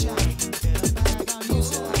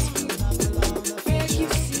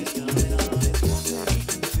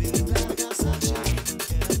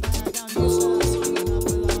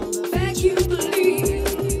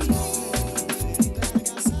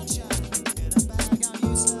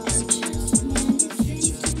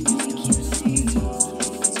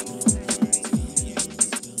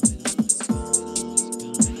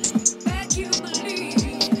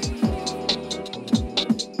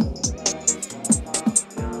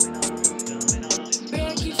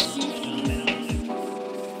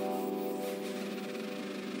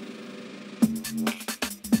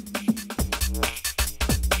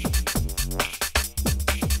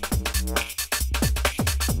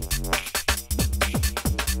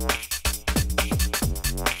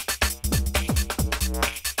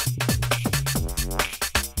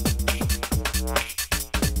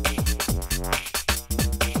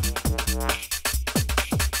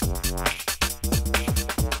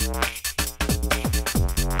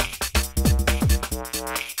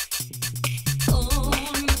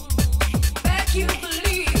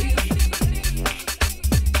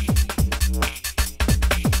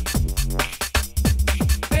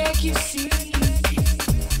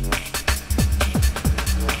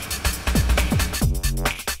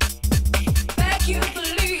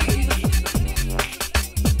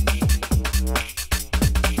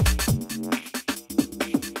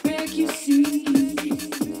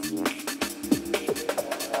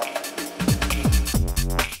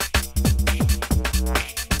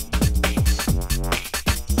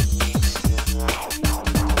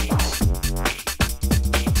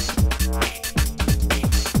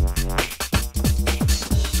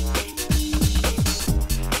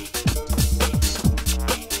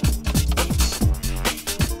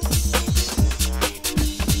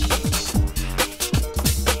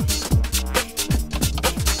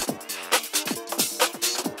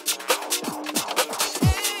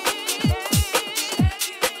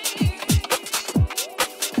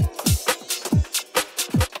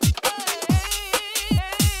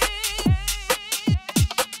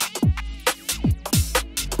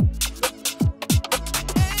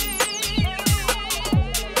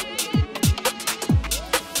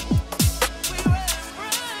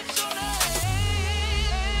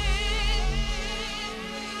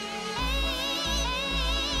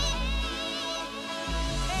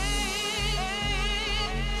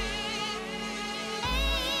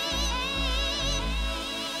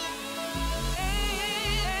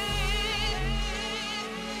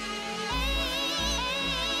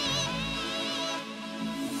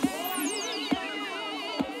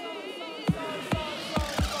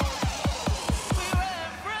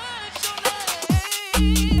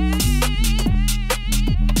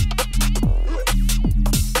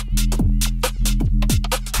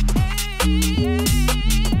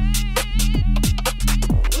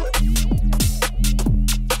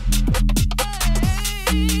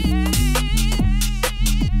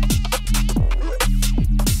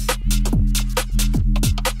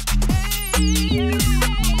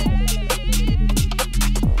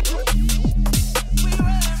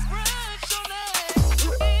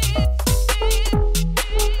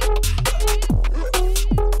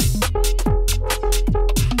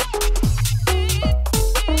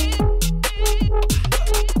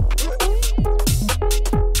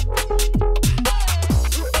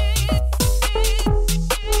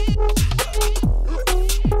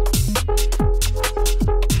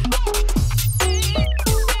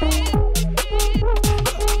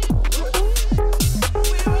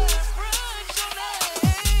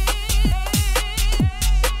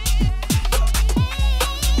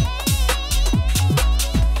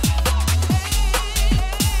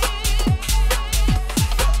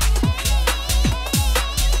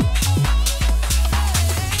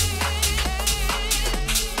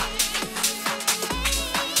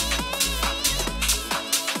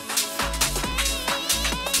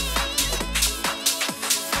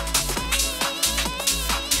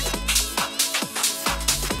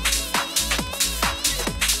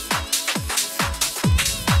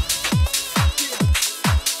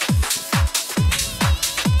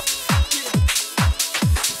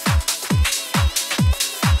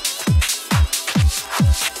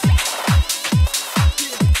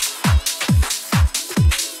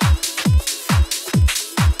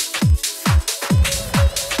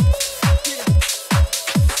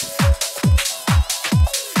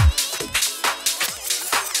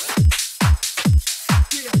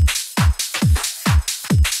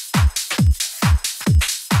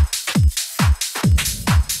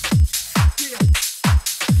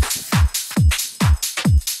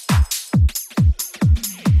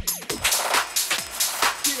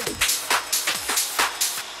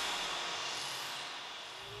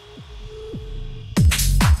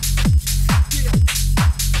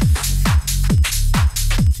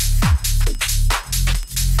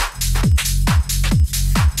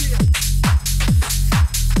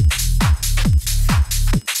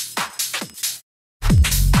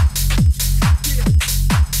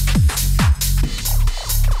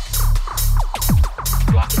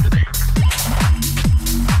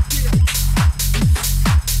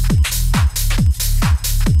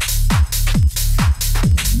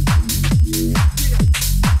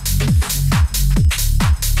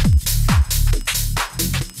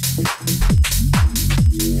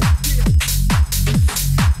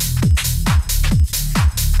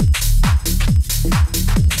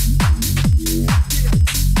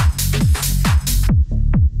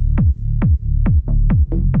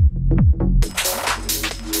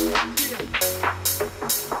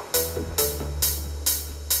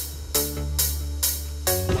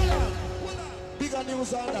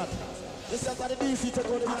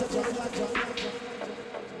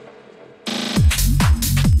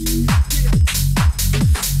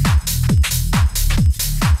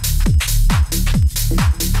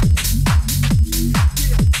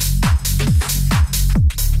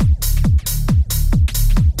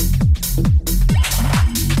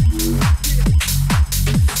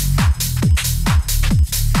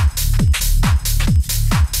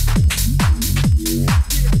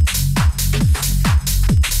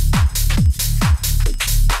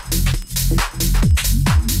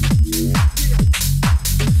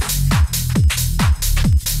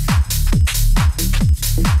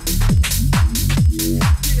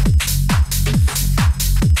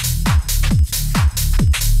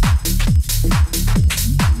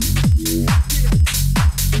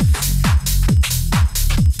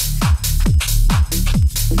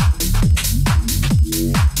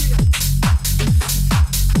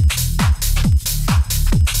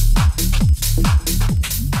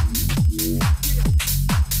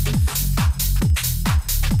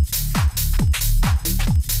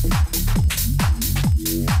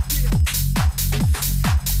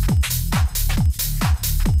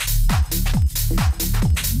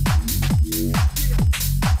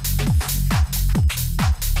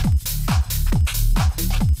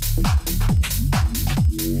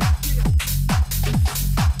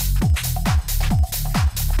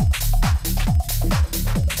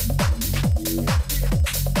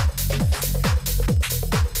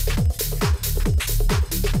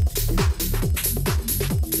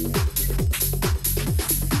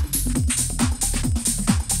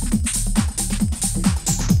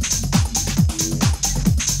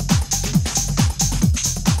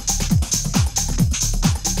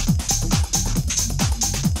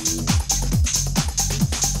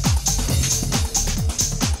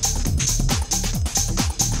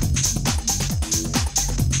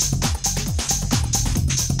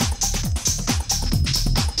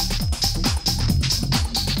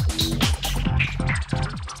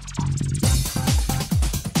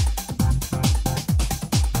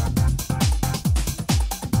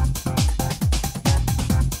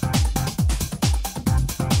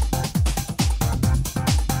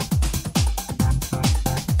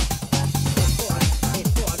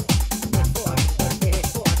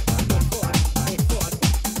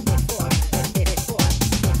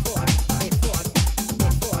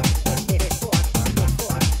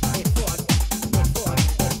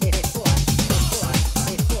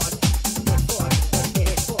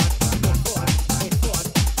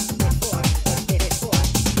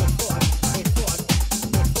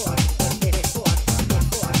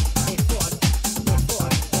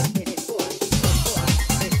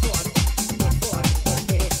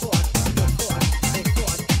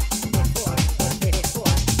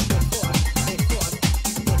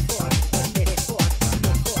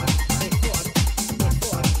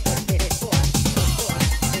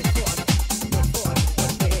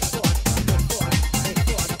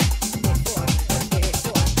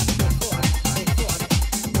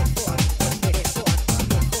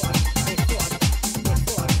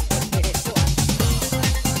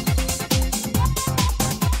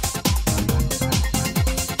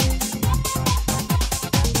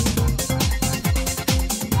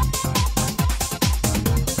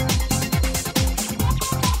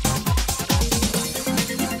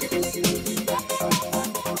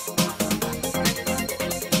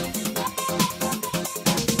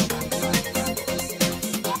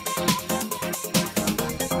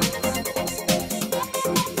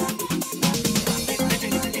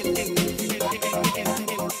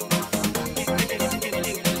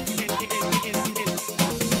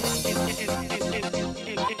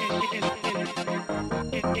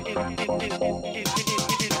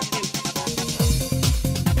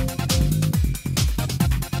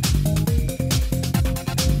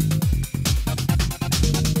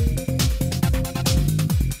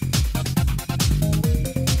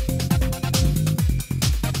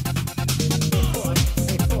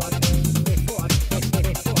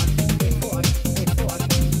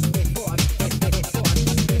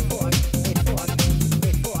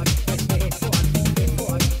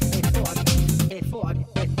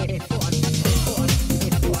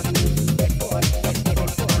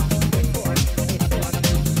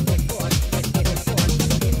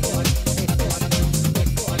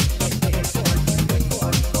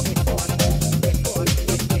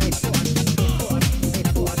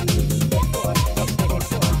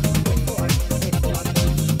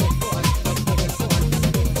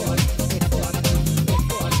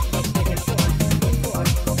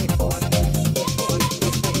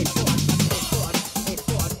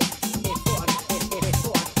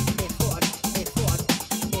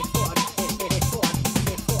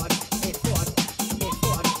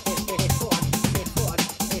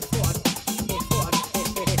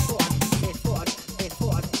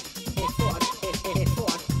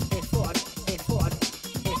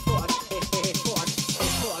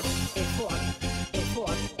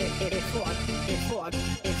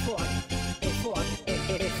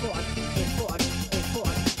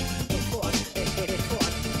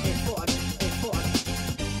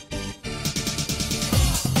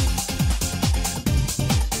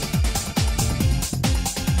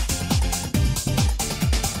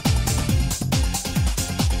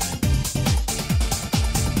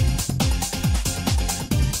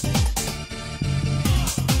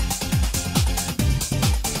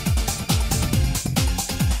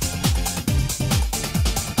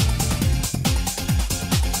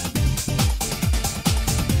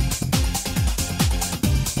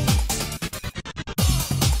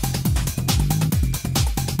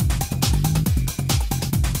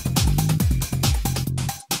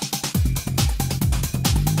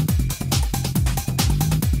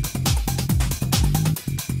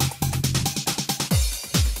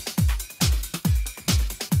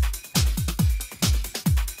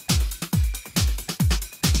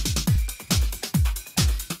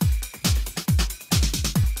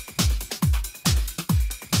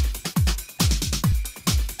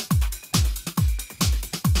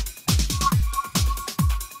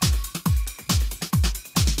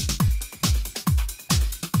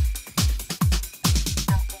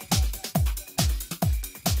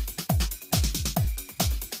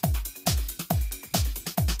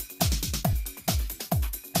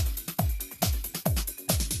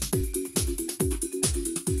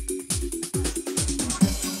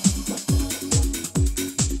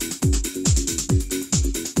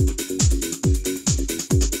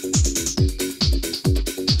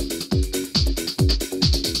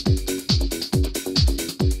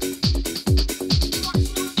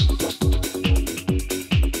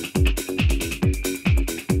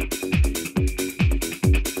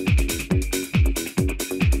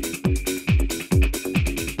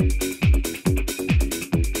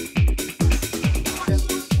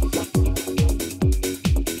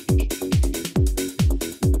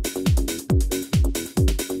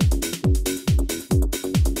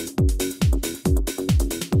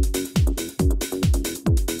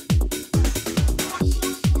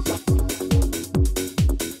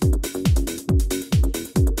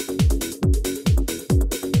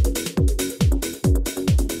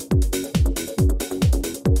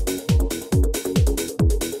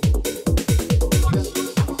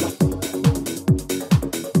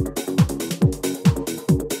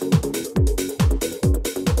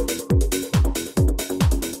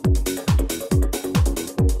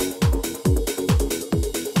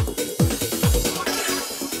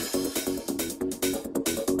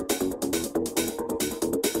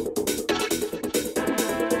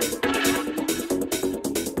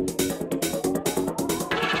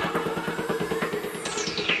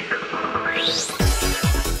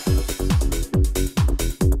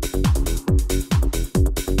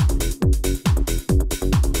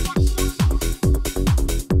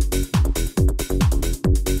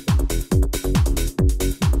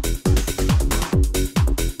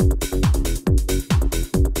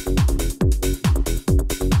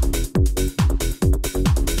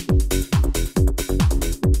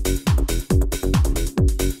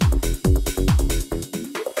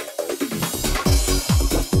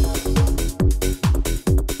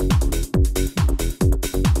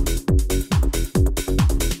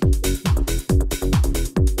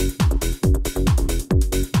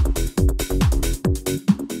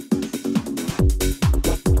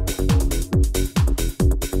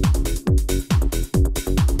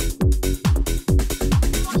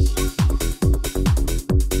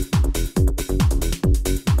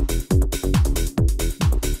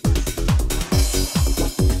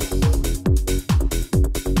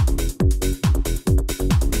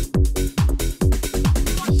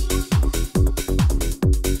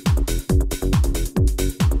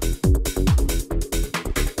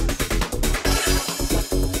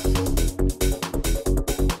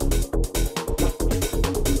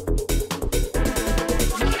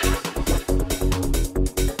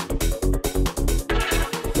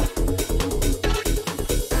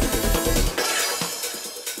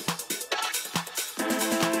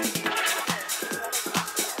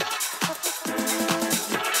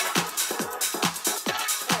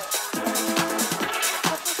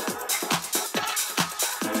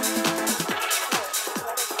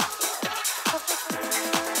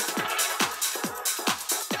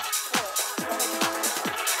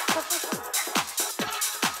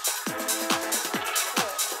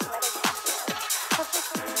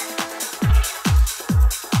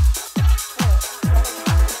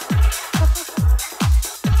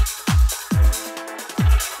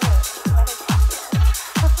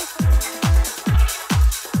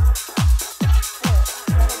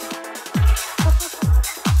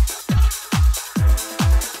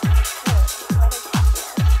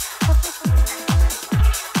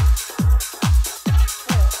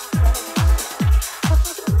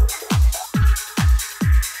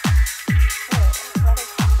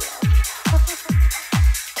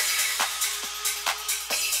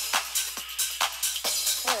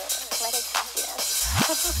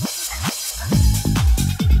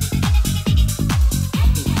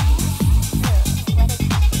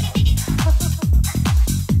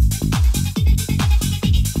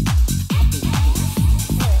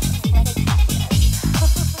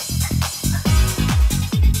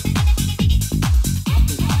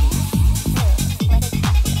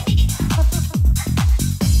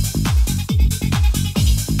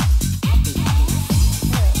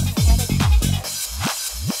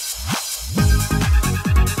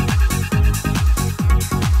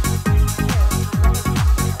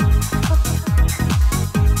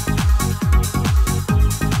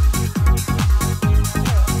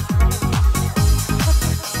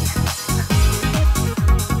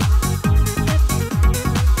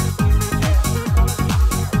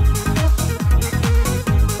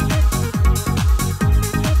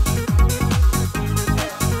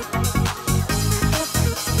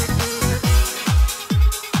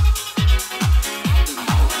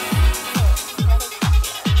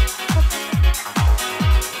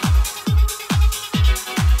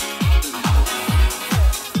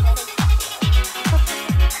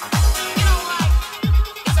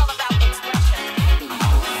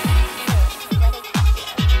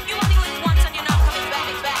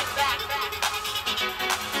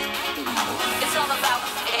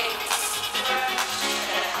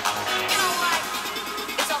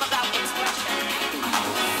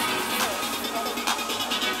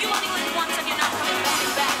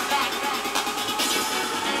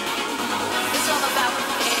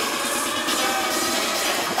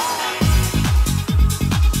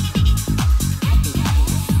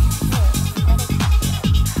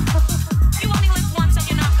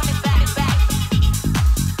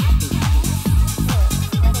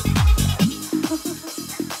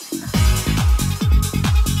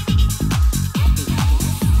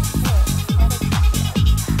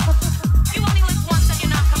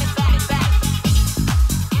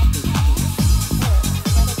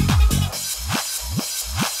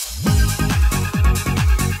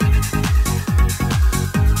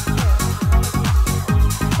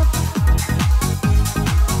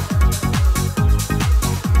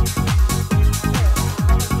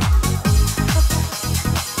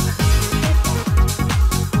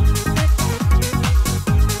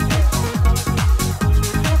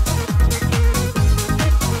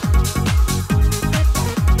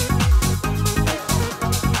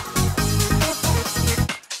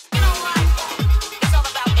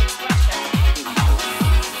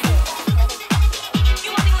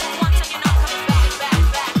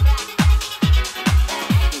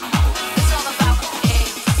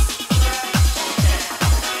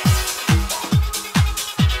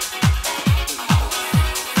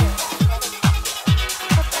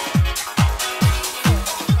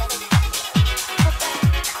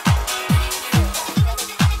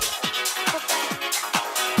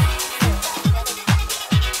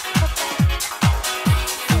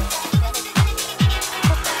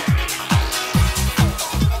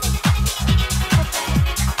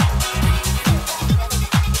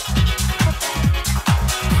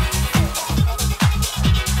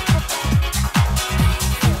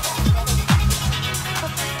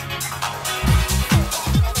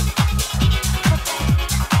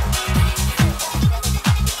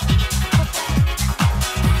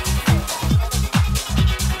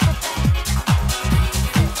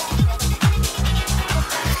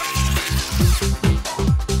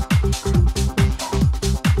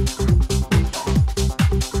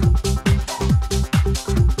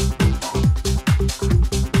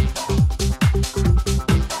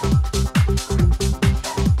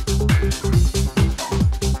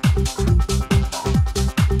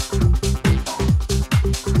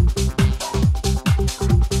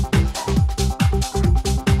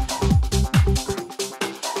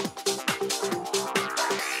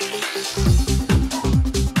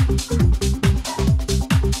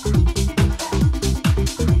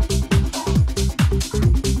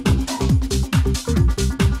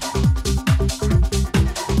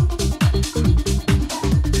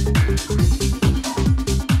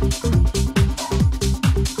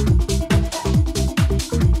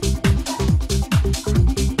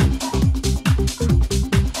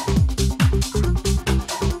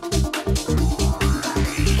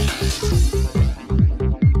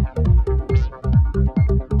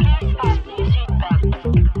 Fasten your seatbelt.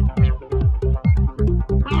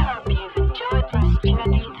 We hope you've enjoyed this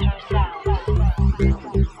journey through sounds.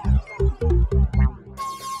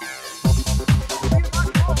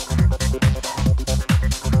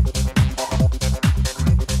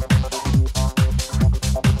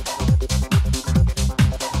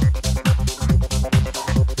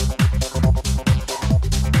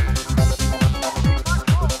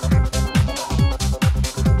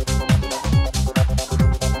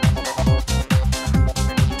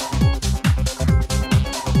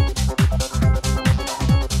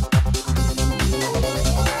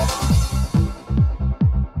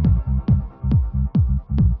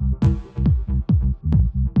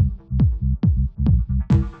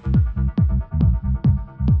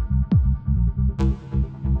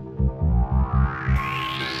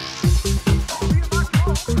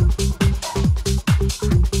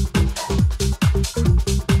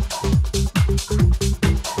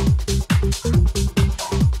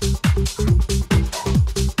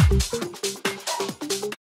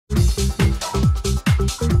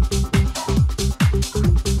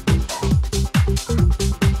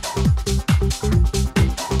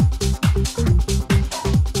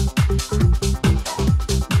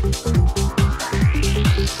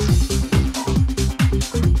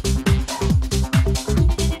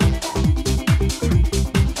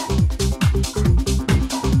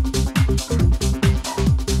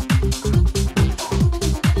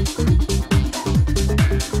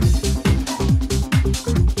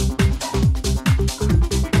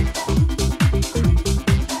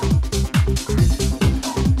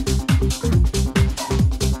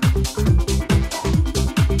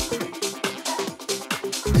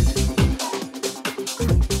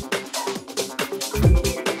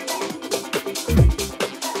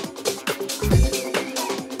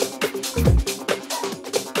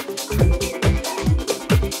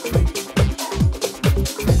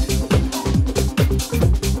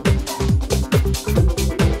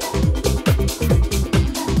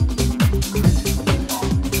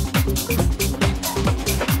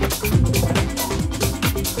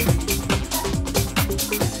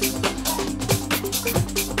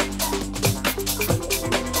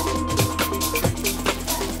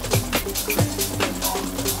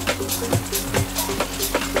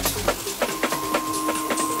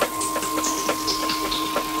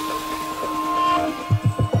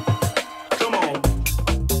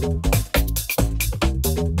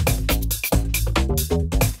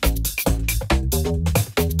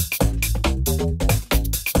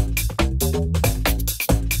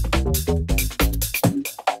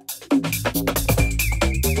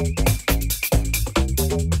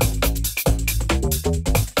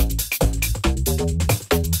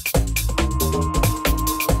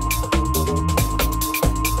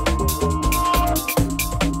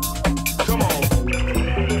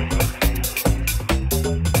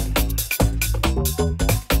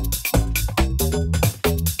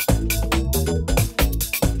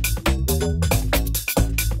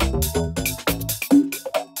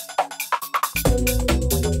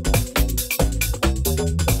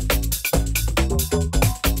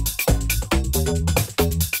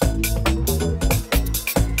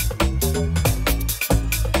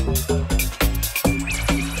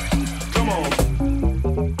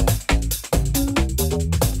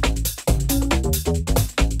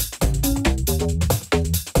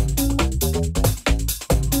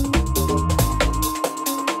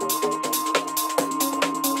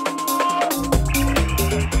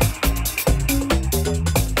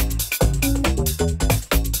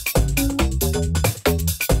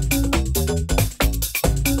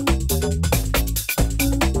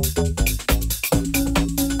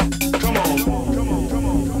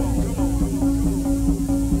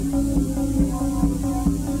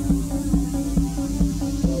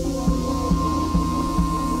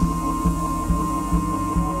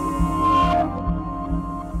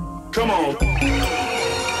 Come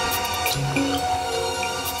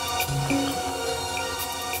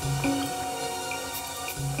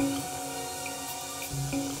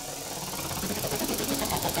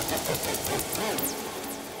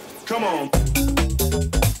on.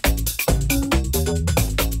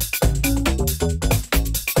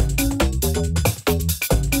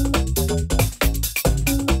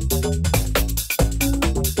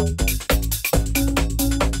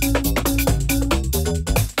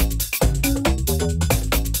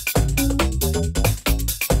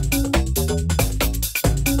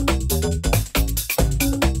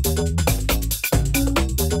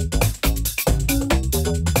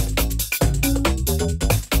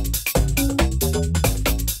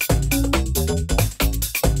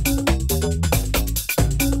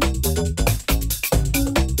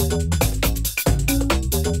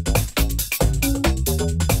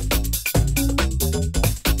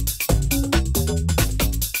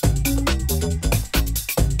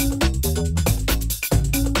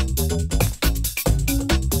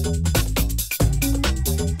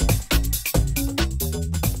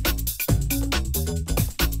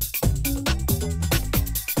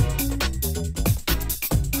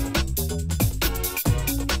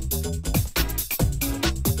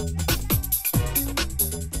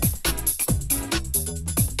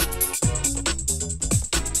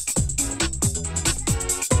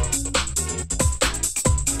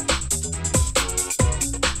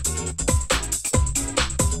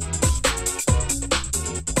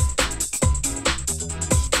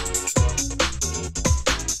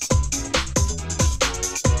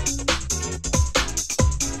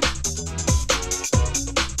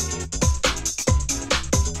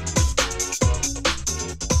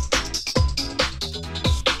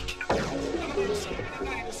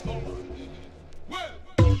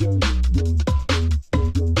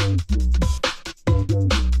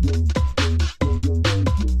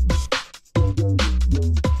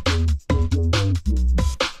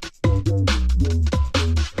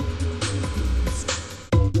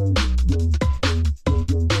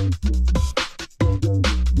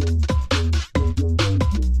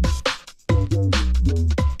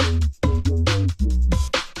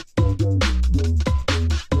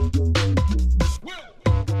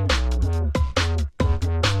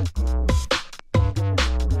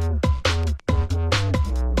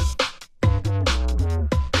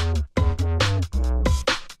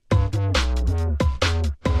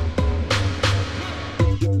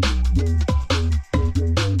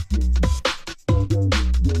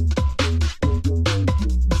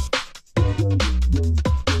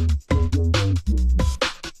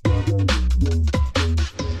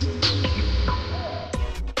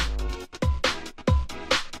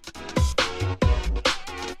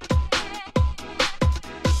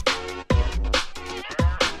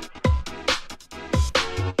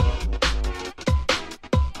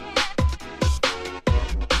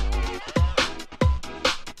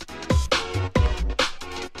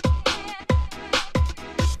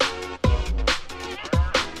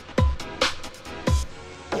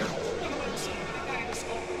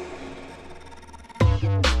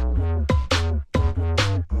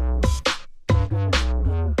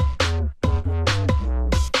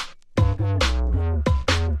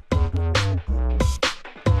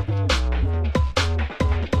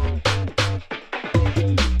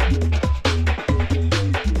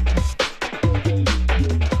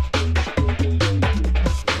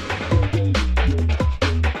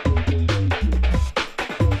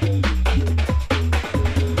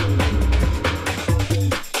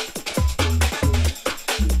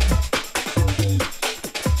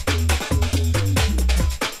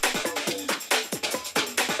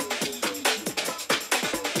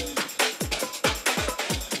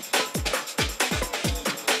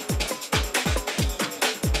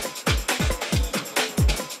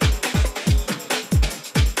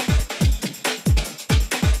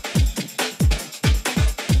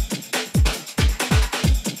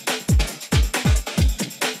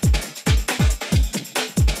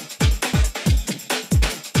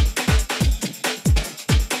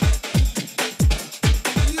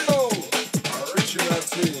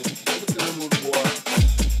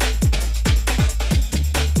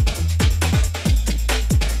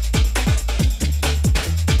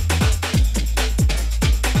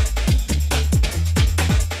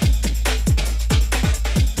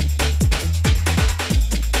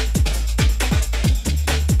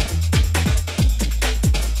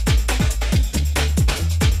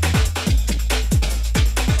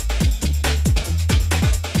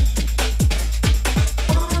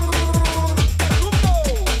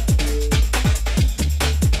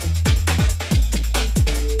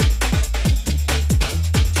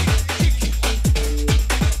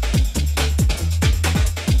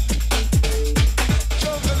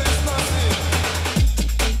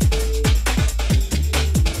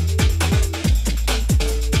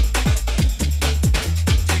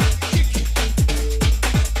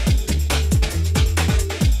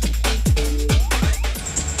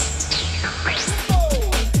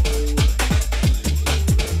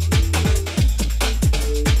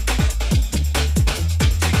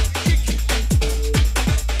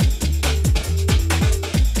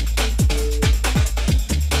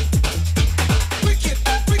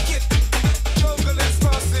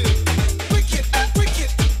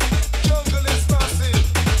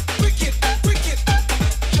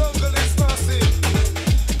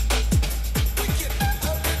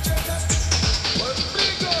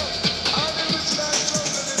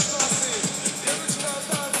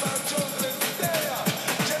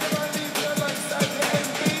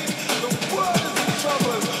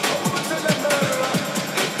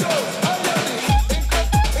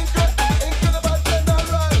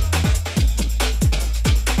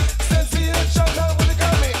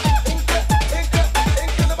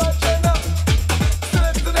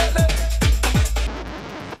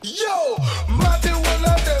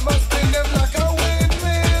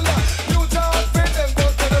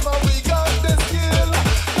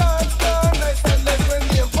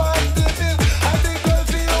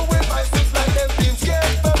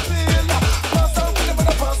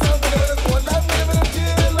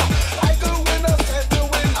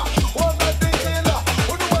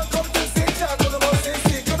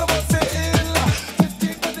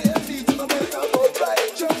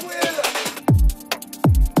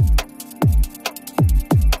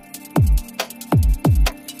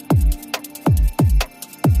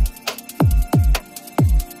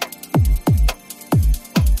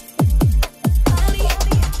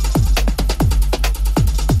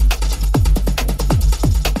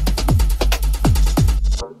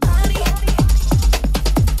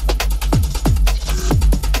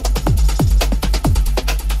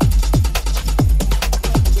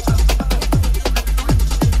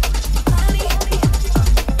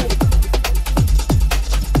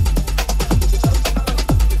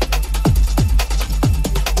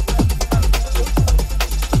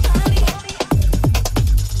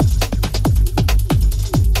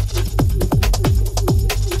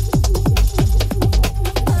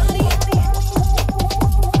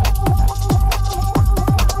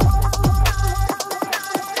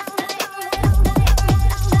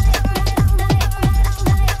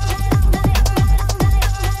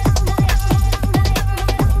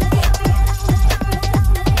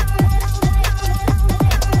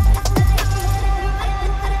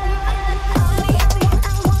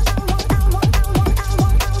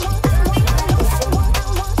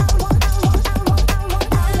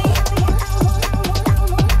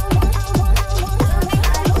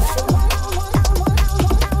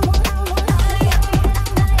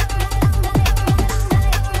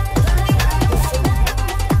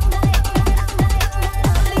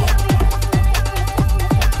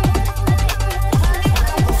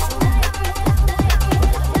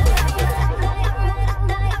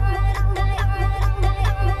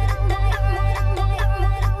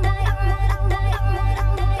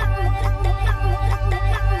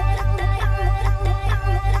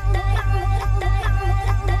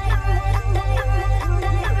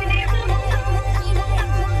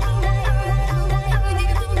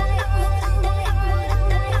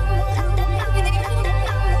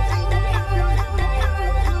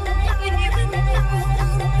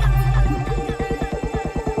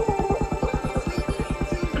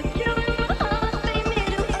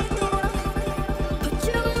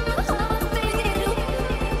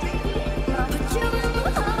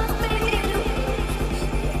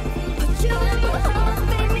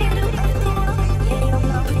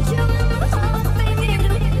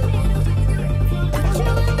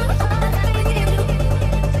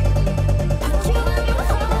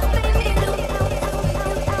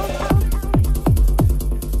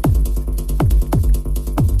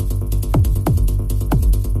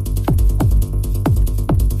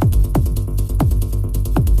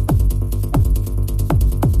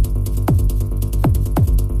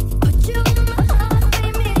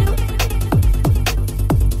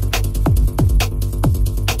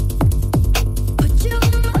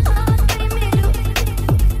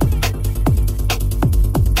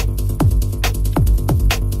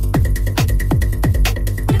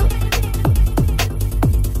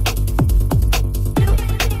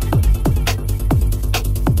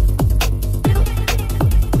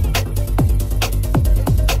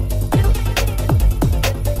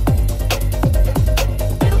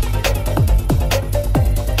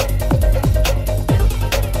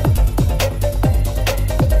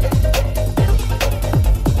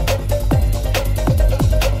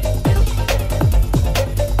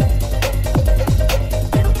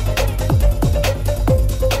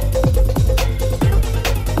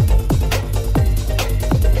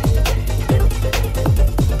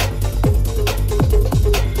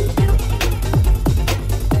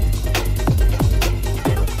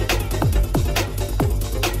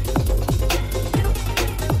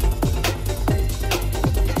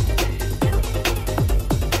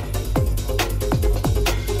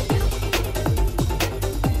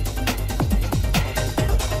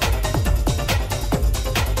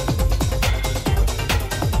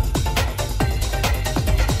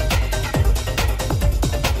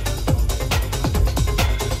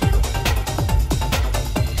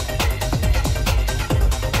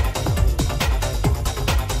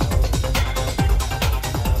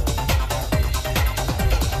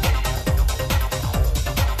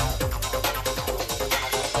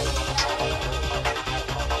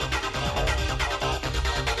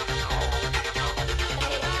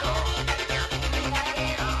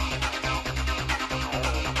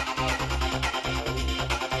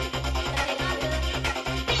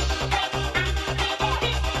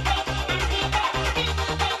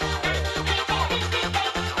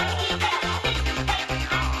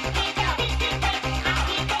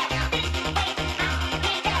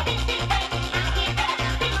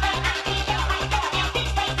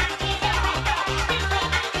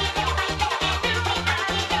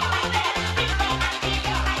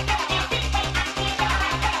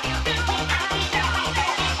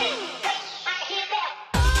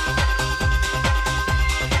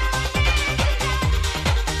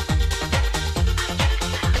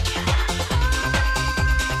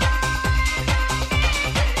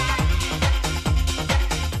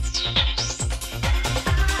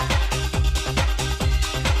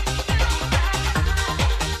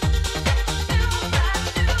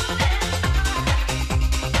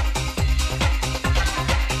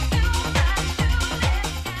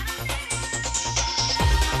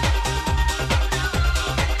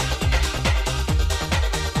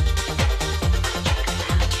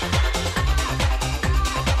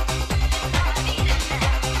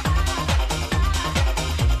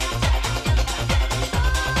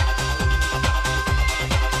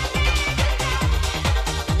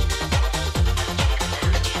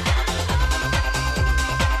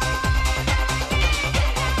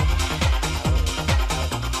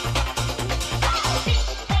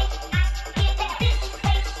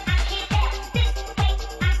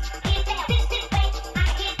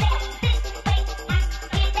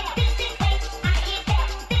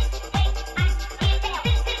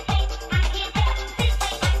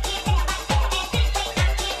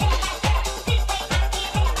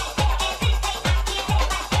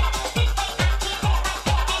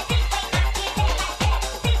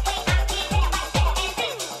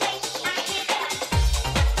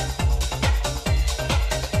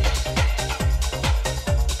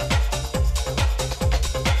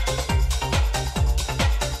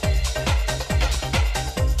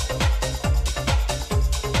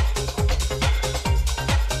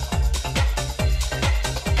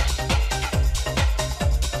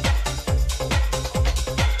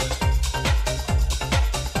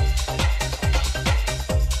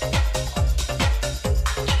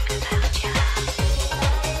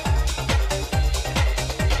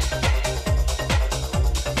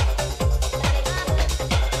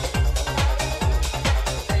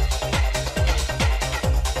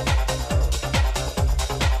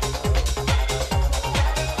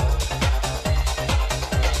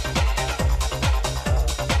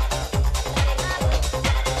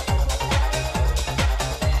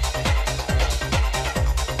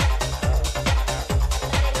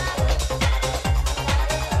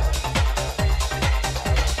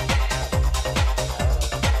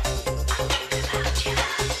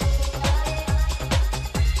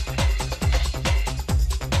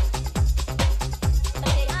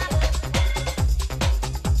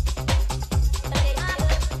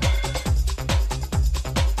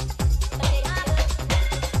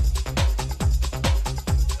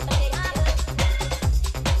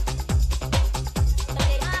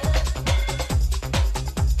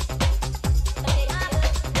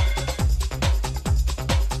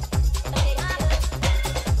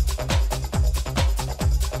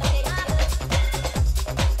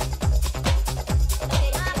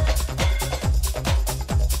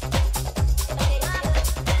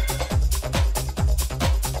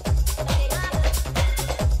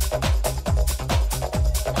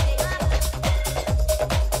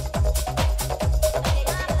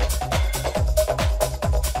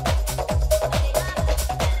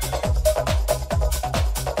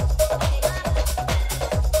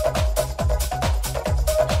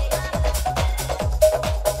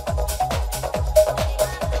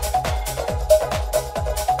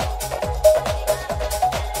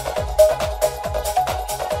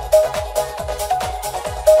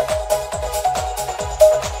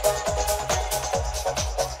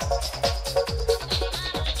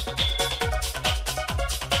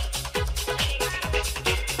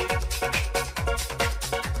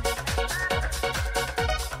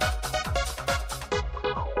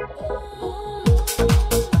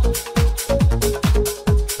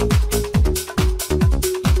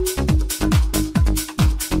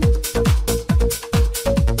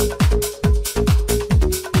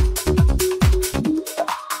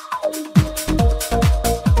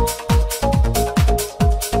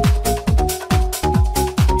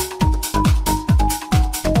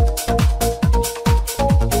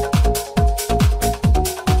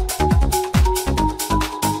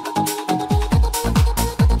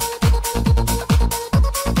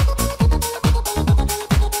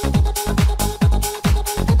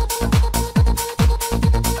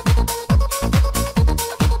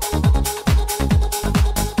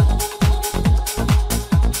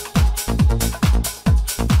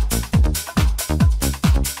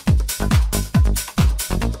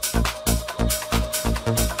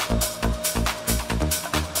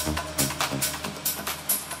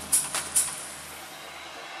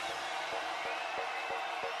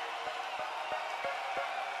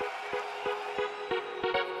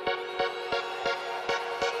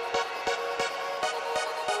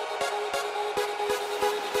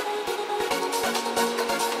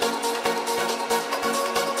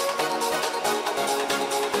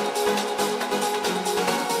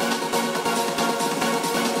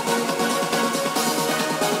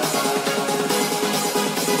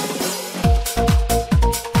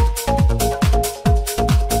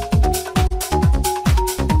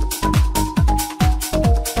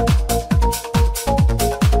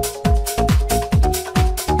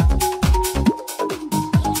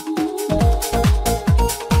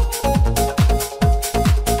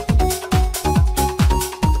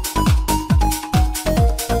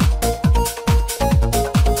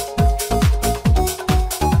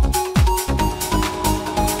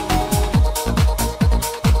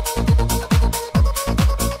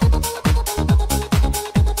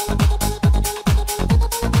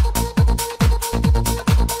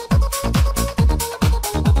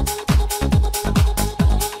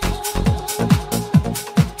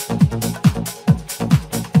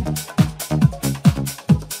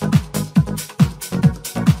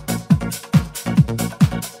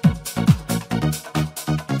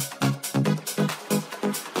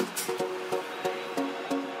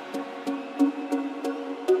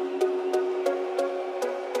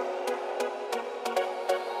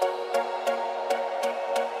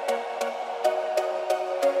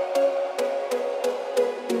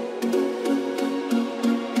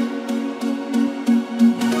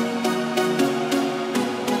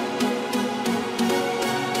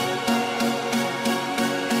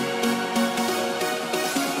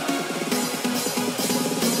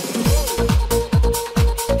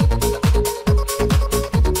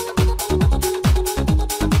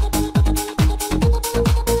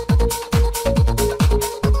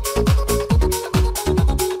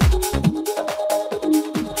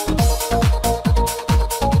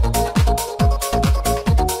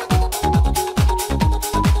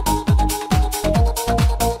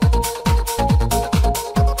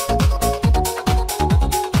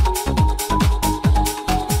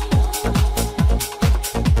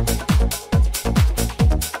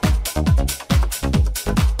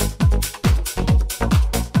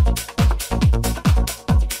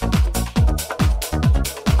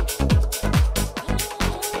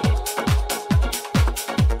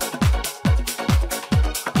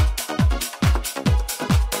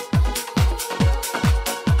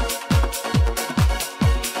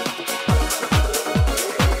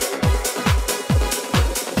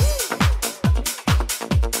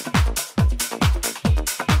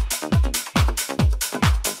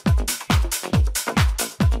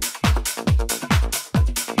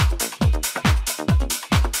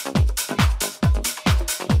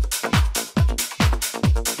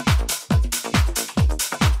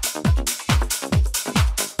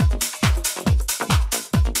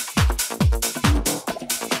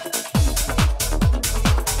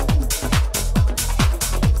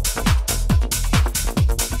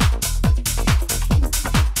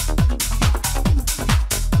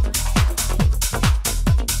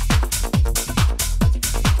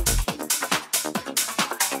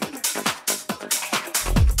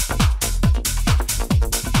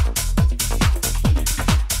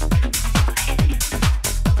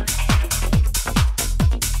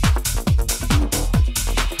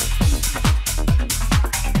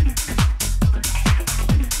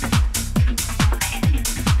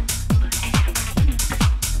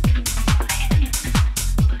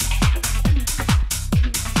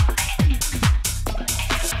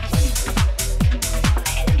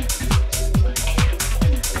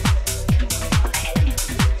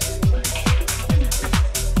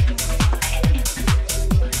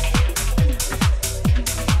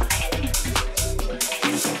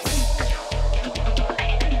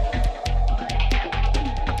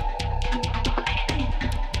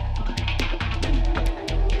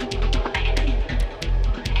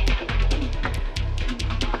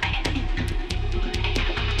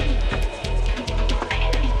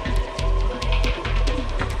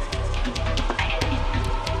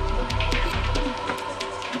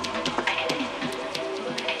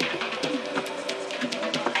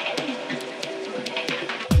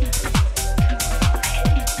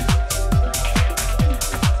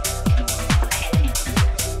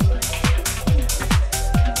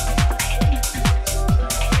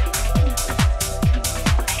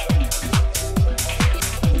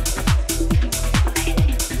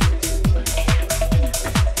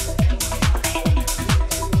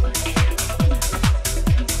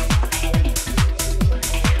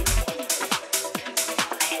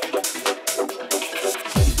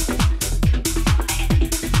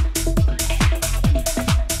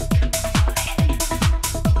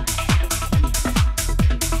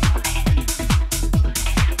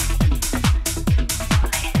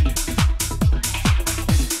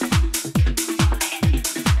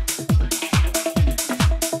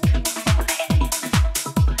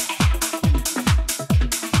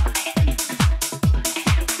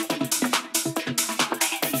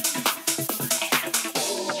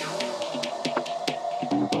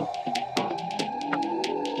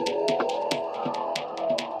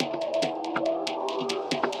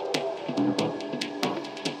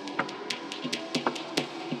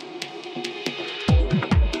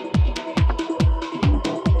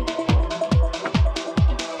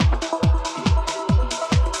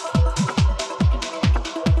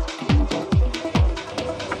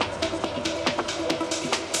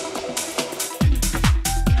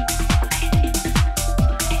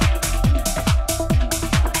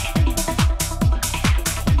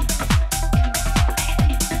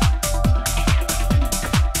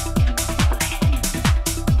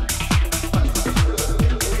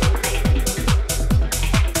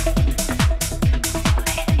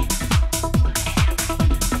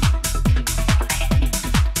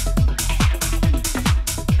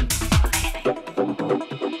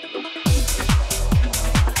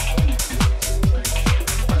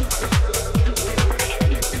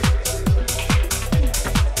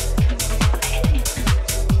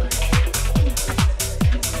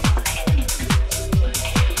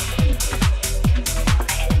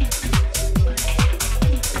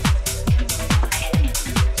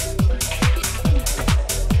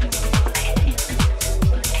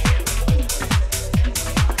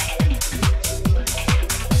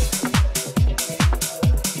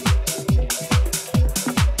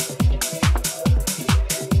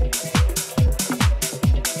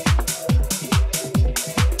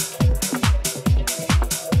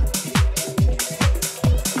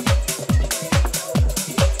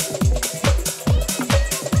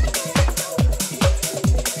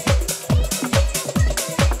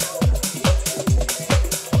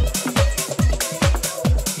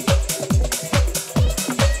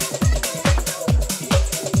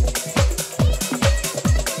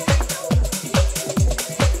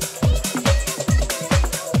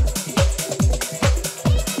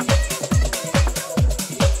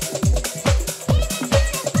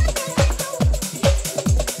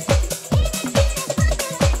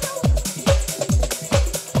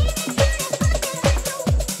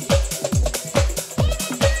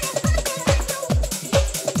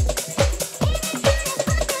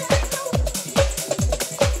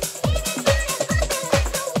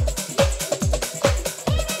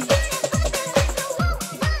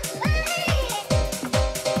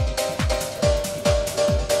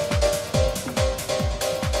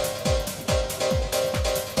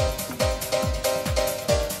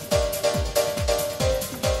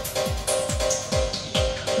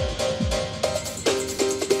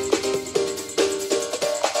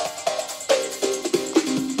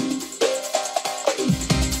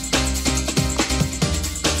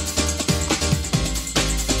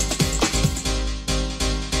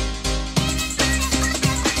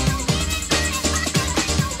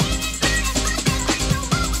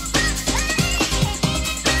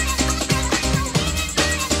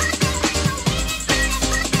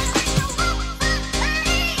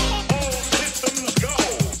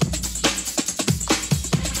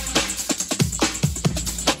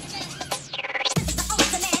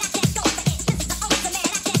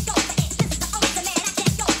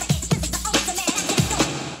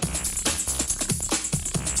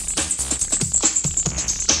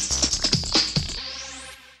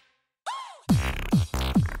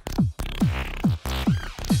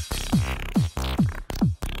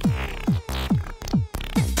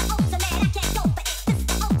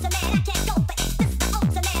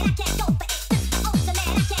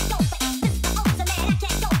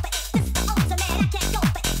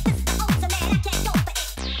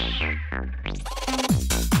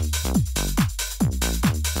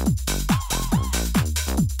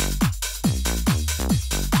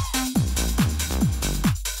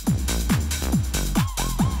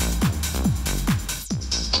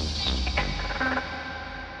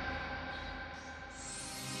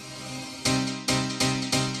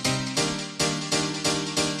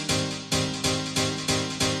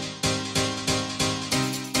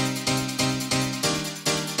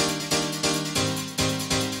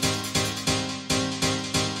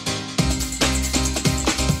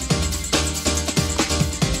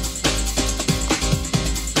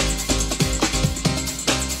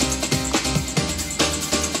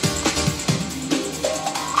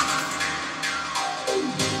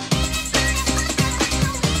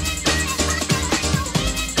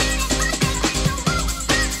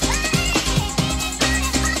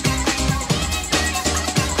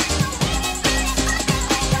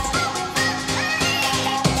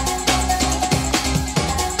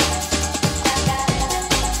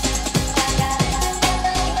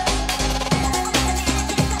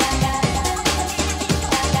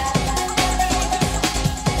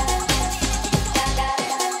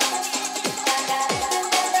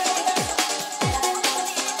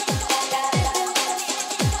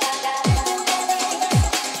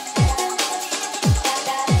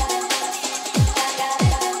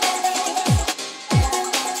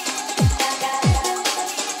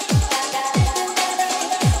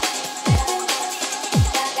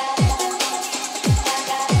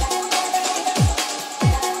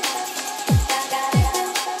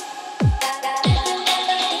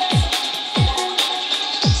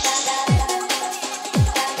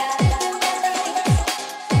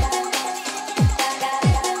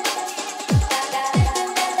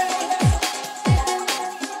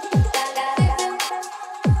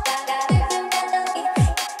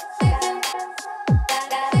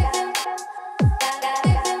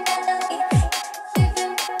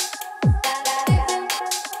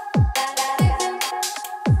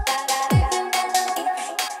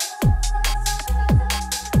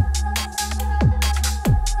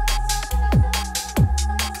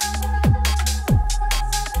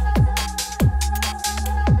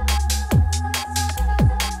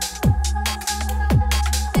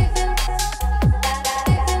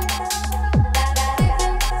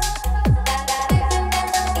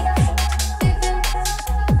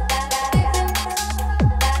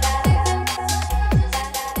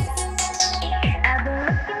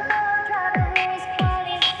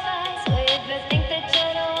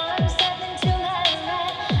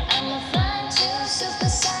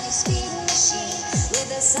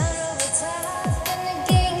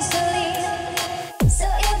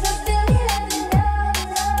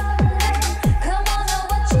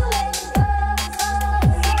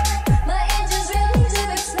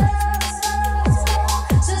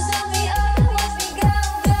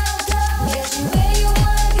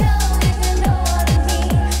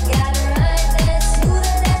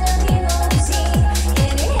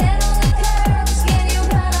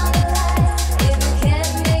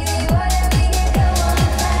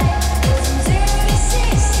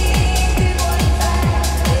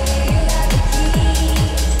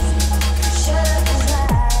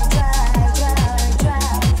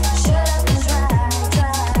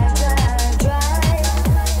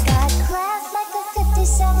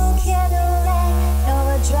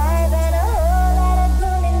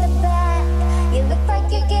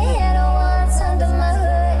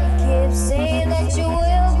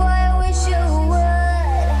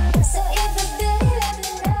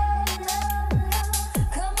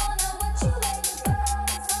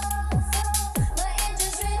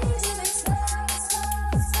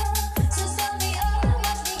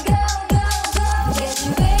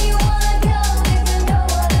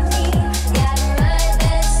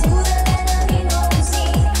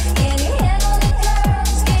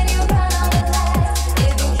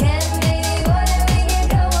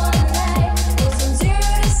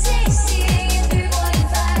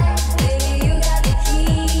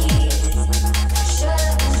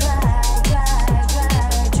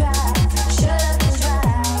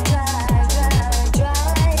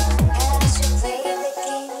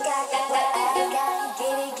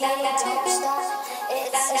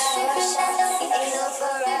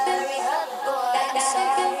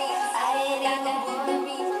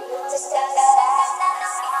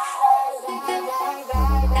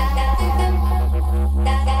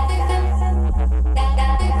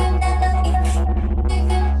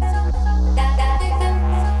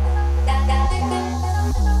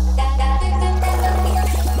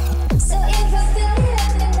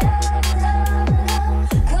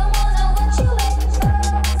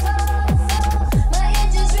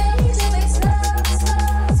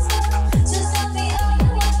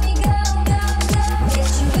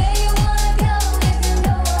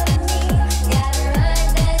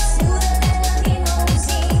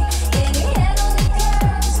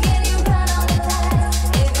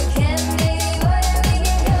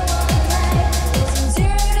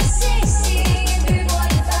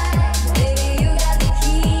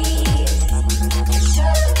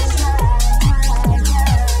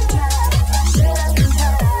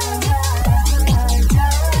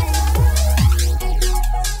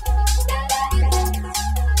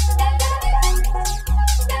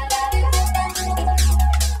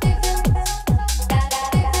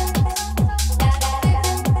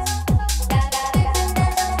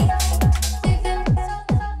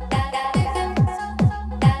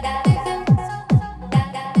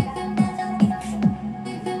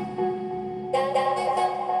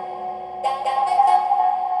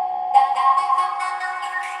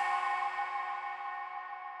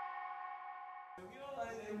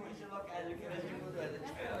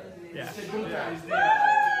 Na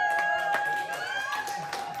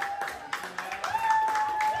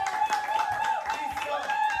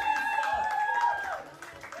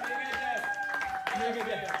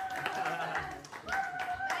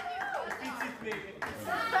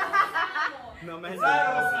menj!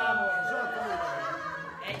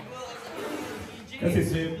 Köszi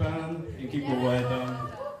szépen, én Kiqo voltam.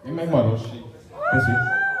 Én meg Marosi. Köszi.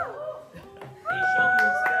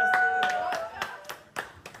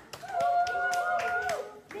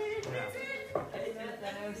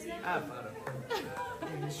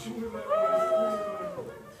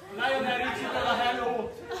 Lionel Richie-től a hello!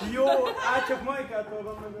 Jó, csak Majkától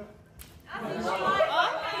van meg a...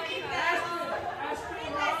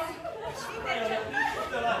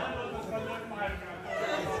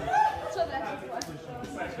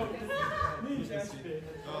 Nincs SP.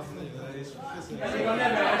 Az nagyon erős. Ezek a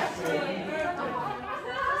neve SP.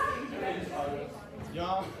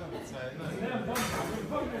 Ja, nem viccelj,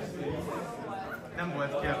 nem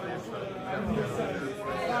volt kérdés.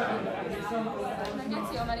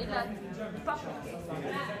 Geci, mert így lett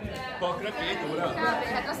Pakra 2 óra? kb.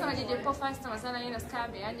 Hát azt mondom, hogy így pofáztam az elején, az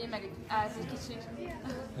kb. Ennyi, meg állt egy kicsit.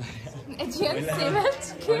 Egy ilyen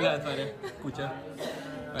szémet. Hogy lehet, várja, kutya?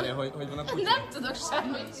 Várja, hogy van a kutya? Nem tudok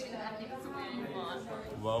semmit csinálni.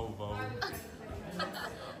 Wow, wow.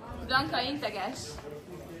 Blanka integes.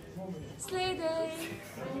 Slay day.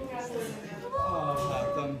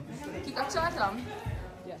 Láttam. Kikapcsoltam?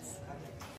 Yes.